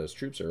wasted those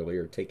troops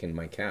earlier taking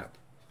my cap.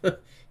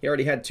 He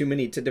already had too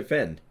many to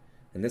defend.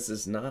 And this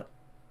is not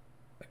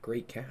a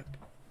great cap.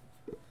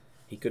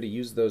 He could have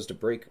used those to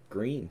break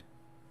green.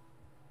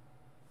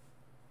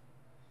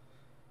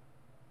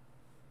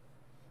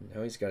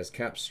 Now he's got his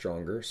cap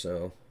stronger,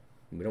 so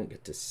we don't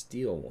get to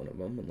steal one of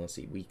them unless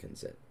he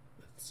weakens it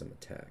with some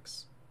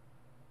attacks.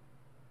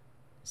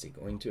 Is he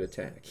going to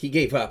attack? He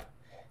gave up.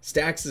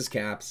 Stacks his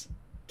caps.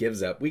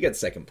 Gives up. We got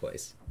second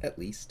place. At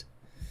least.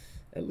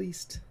 At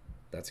least.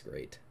 That's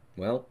great.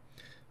 Well,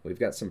 we've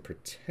got some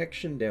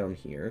protection down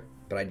here,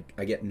 but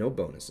I get no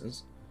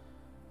bonuses.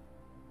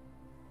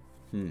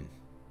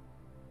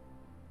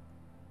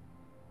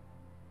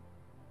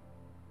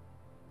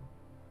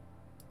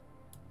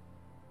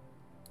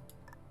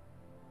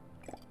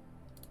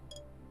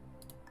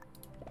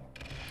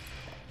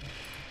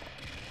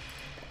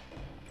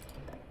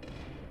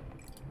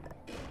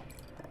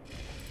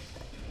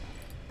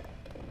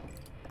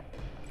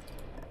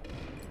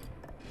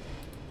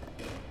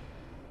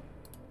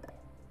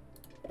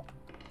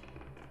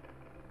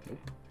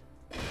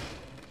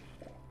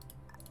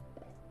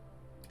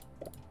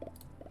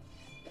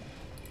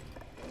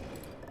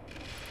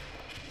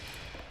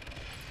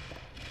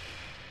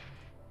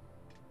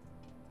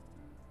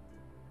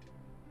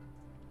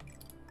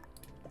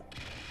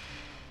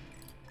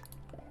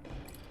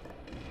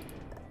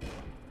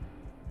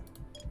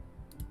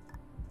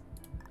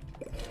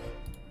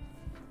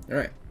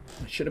 Alright,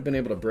 I should have been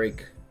able to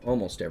break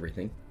almost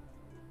everything.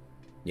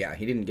 Yeah,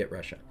 he didn't get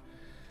Russia.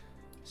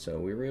 So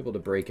we were able to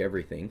break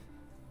everything.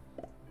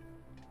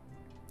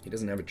 He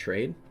doesn't have a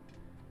trade.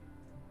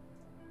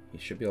 He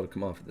should be able to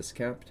come off of this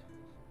cap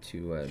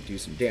to do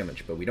some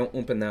damage, but we don't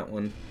open that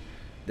one.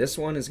 This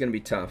one is going to be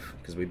tough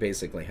because we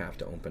basically have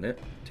to open it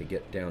to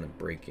get down and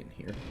break in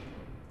here.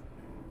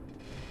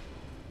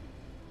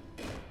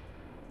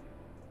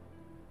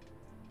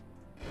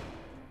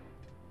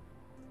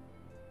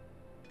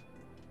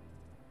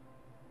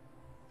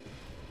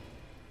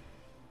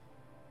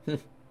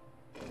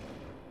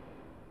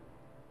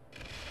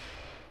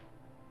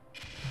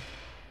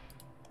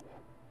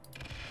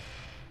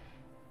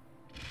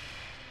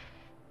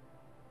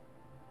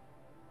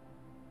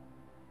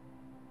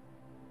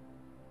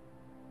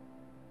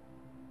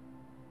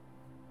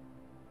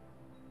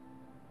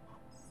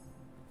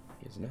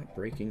 He's not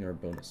breaking our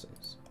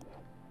bonuses.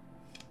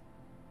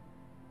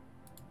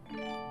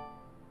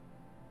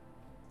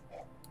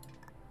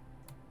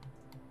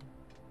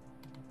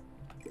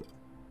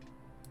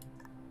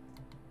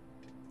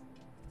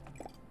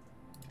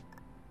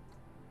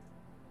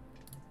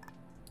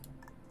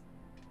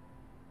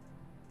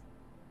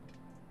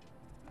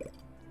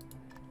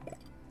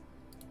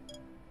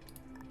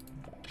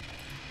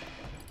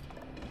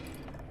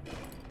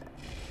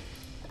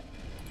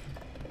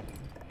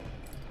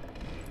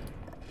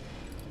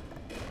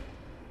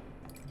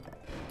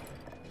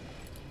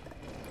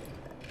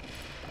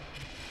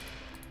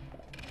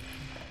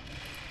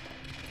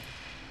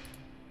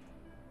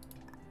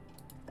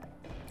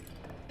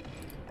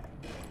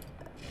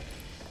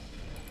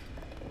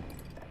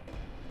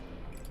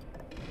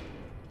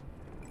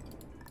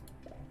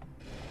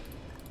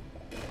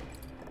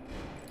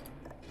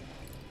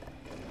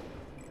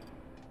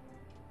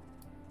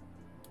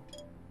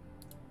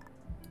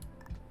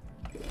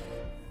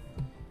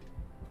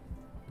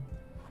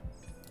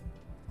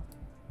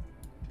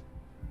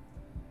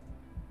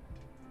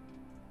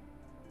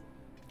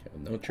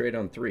 No trade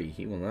on 3.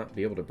 He will not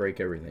be able to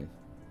break everything.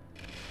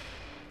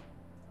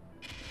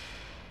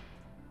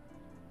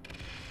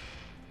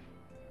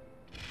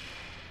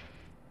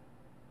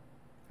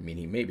 I mean,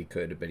 he maybe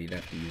could, but he'd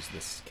have to use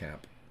this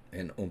cap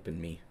and open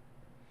me.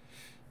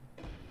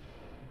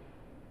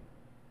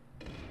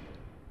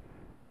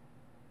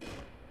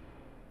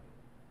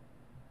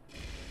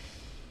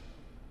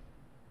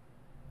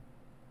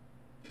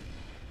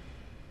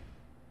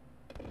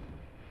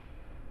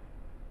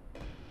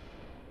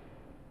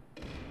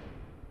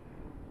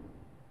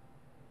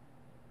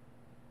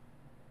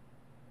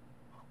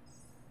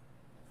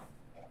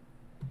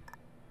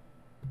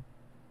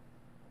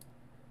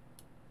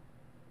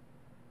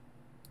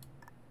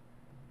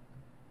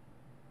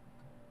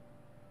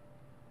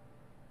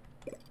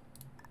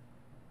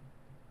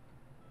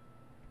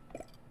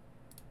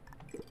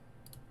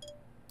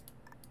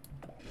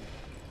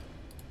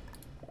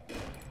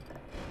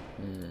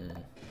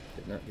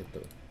 Did not get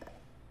the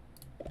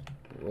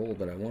roll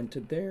that I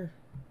wanted there.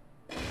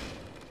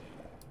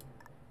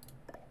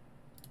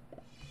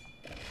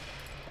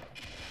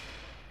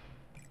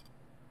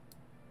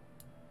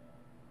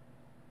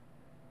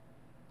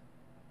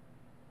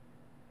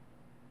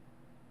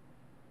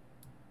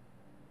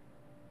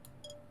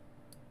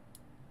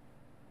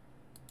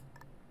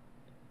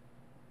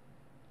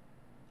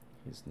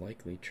 He's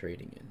likely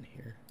trading in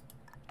here.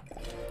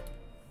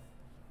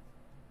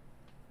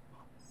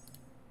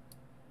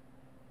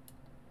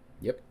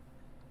 Yep.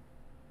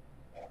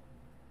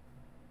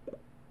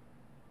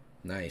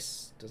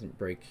 Nice. Doesn't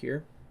break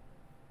here.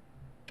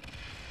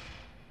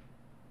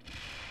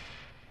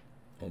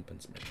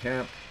 Opens my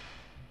cap.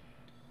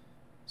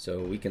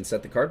 So we can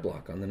set the card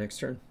block on the next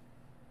turn.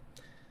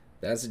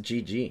 That's a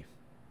GG.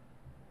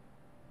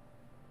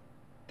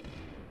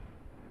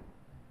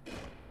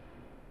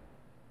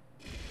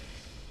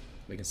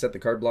 We can set the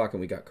card block, and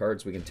we got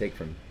cards we can take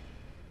from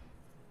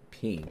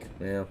pink.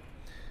 Well,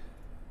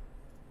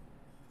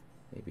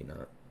 maybe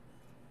not.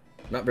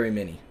 Not very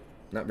many.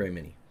 Not very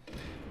many.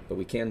 But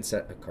we can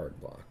set a card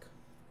block.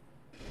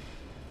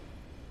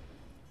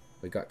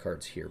 We got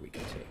cards here we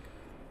can take.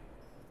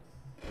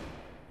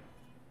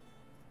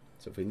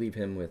 So if we leave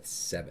him with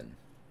 7,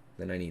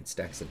 then I need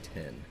stacks of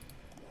 10.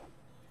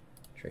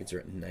 Trades are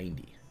at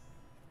 90.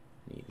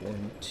 Need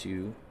 1,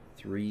 2,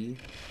 3,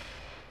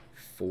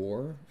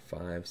 4,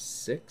 5,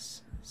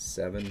 6,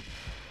 7,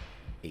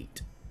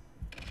 8.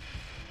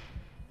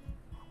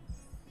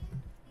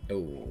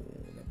 Oh,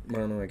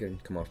 mono, I can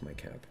come off my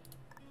cap.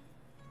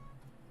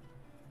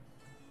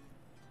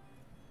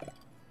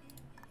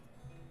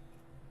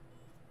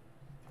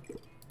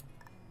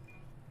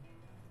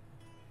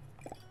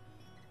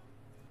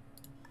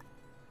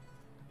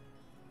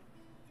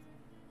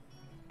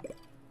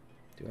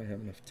 Do I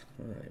have enough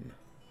time?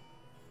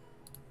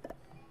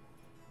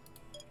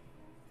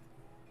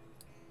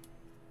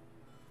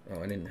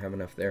 Oh, I didn't have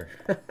enough there.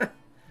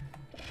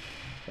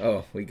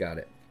 Oh, we got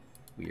it.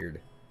 Weird.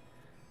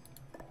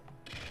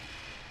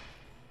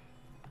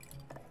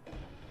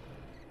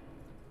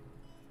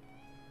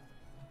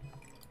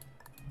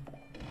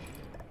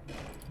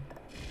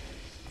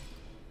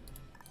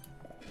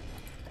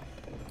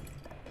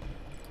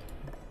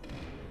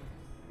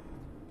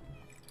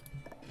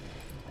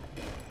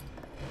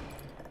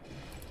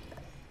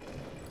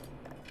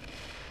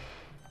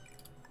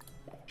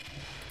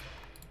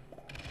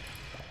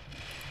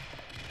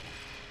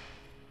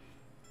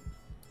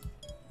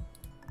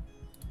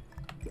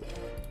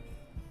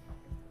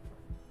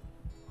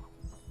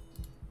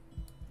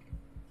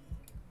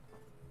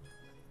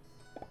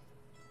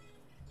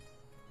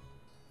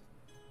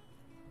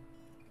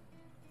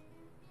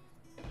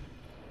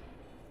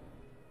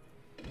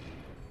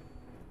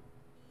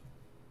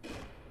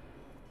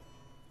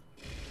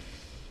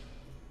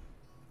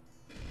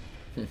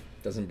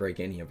 Doesn't break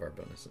any of our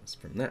bonuses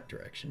from that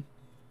direction.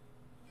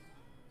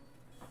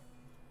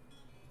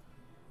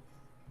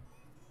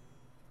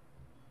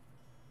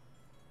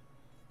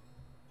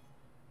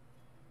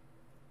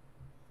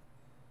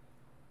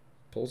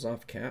 Pulls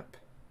off cap.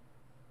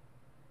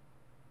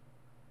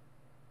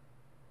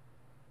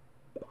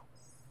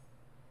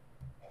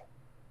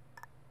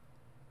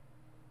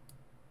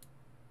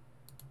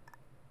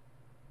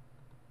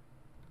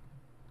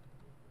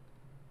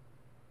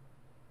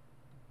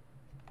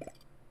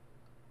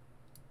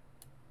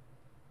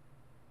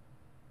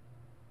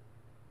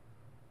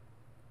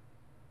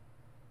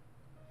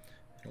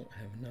 I don't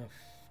have enough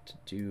to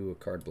do a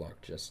card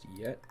block just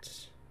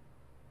yet.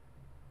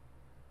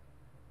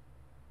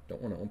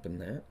 Don't want to open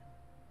that.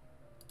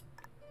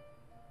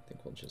 I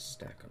think we'll just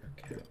stack on our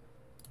cap.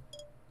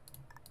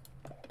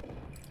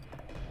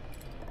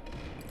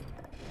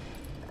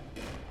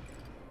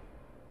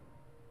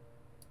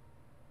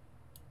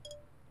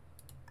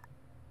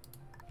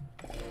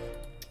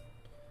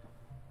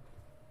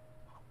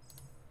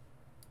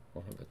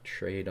 We'll have a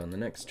trade on the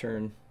next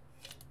turn.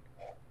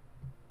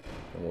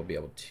 And we'll be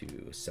able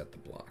to set the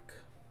block.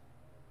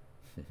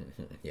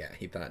 Yeah,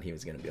 he thought he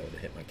was going to be able to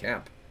hit my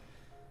cap.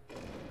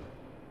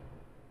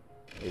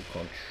 Au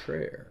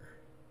contraire.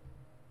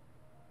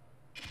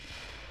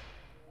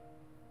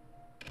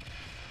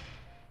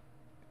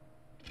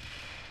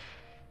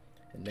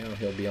 And now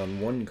he'll be on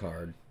one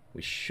card.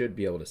 We should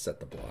be able to set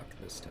the block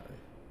this time.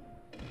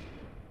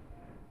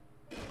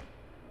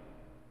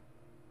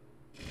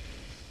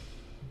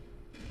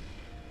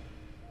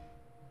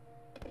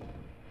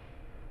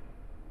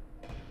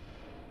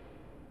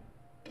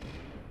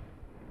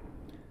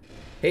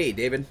 Hey,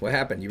 David, what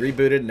happened? You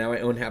rebooted and now I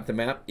own half the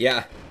map?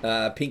 Yeah,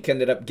 Pink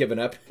ended up giving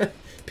up.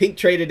 Pink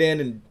traded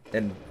in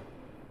and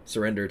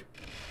surrendered.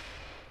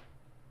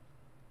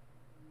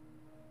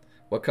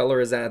 What color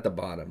is that at the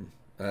bottom?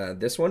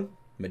 This one?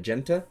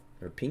 Magenta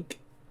or pink?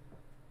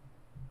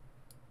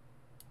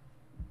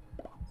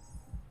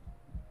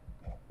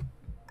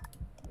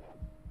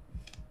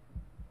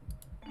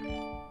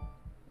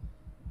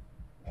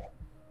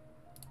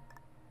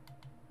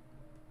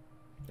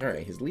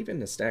 Alright, he's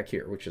leaving the stack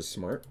here, which is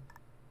smart.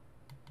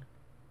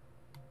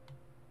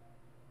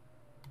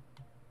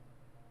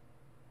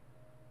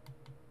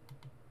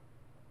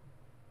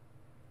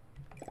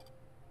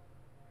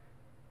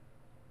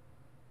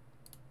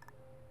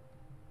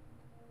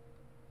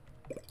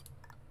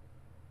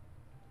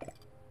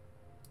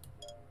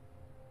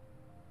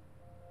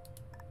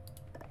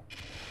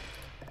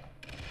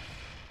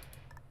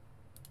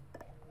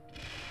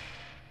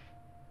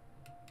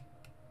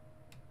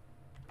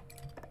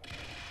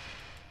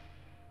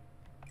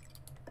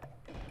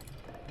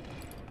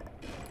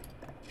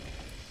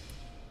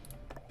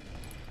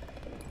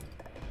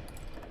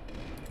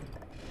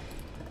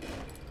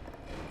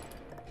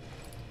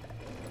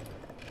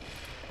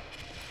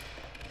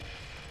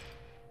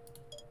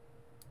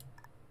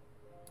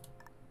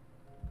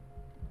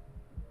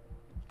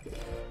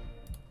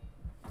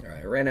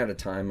 I ran out of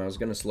time. I was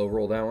going to slow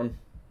roll that one.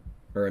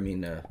 Or, I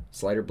mean,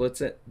 slider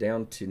blitz it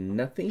down to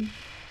nothing.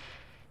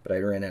 But I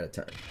ran out of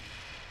time.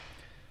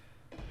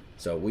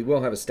 So we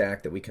will have a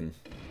stack that we can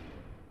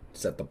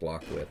set the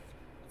block with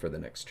for the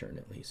next turn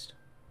at least.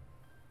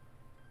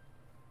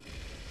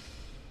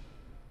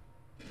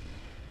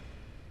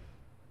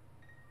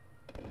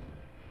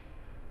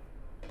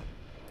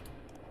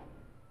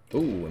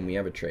 Ooh, and we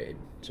have a trade,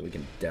 so we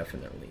can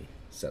definitely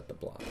set the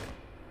block.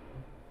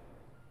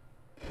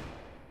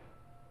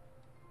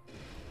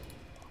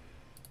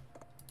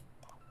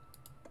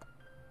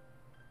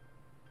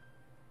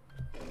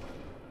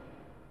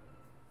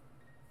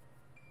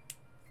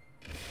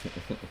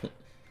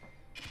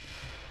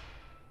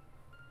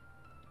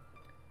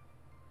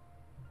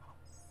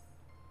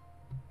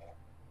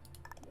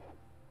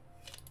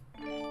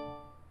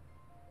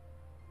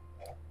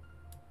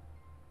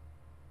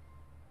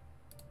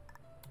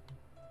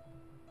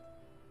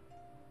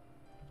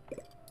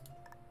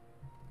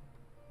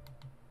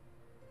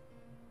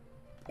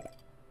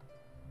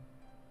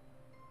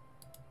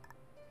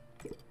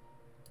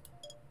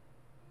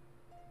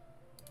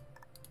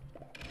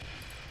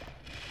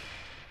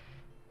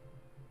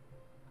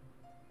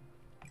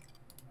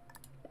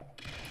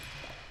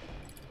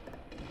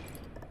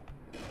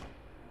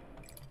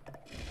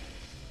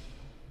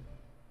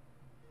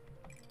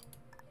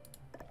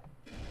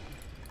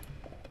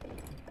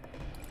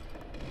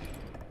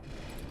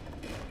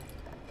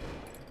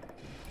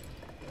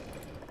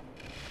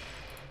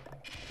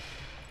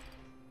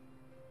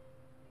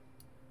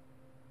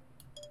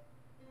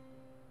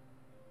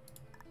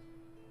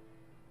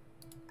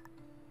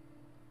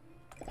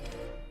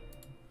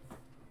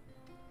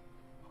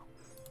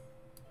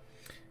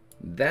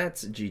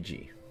 That's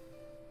GG.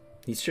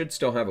 He should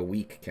still have a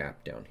weak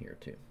cap down here,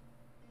 too.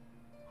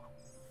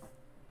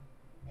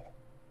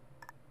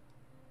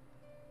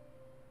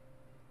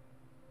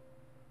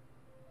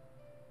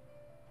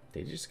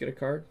 Did he just get a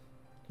card?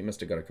 He must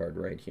have got a card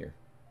right here.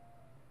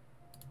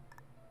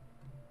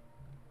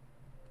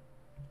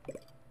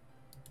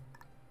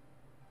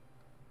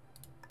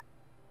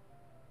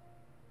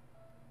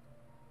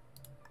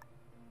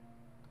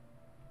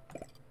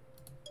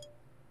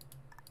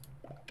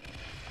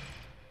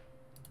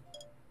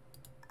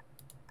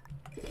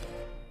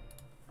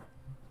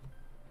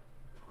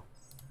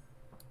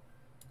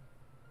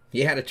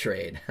 He had a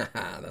trade.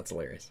 Haha, that's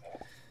hilarious.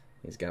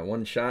 He's got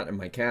one shot at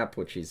my cap,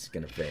 which he's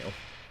going to fail.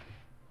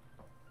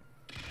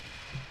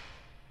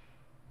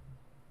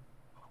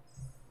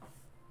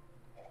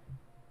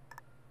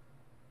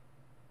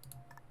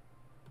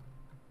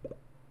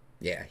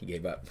 Yeah, he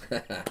gave up.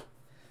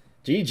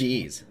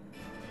 GG's.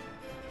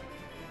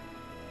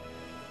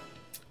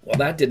 Well,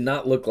 that did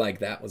not look like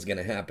that was going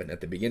to happen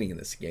at the beginning of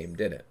this game,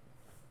 did it?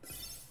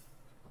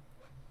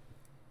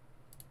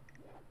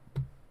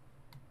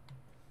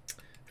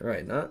 All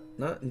right, not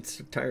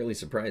entirely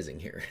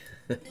surprising here.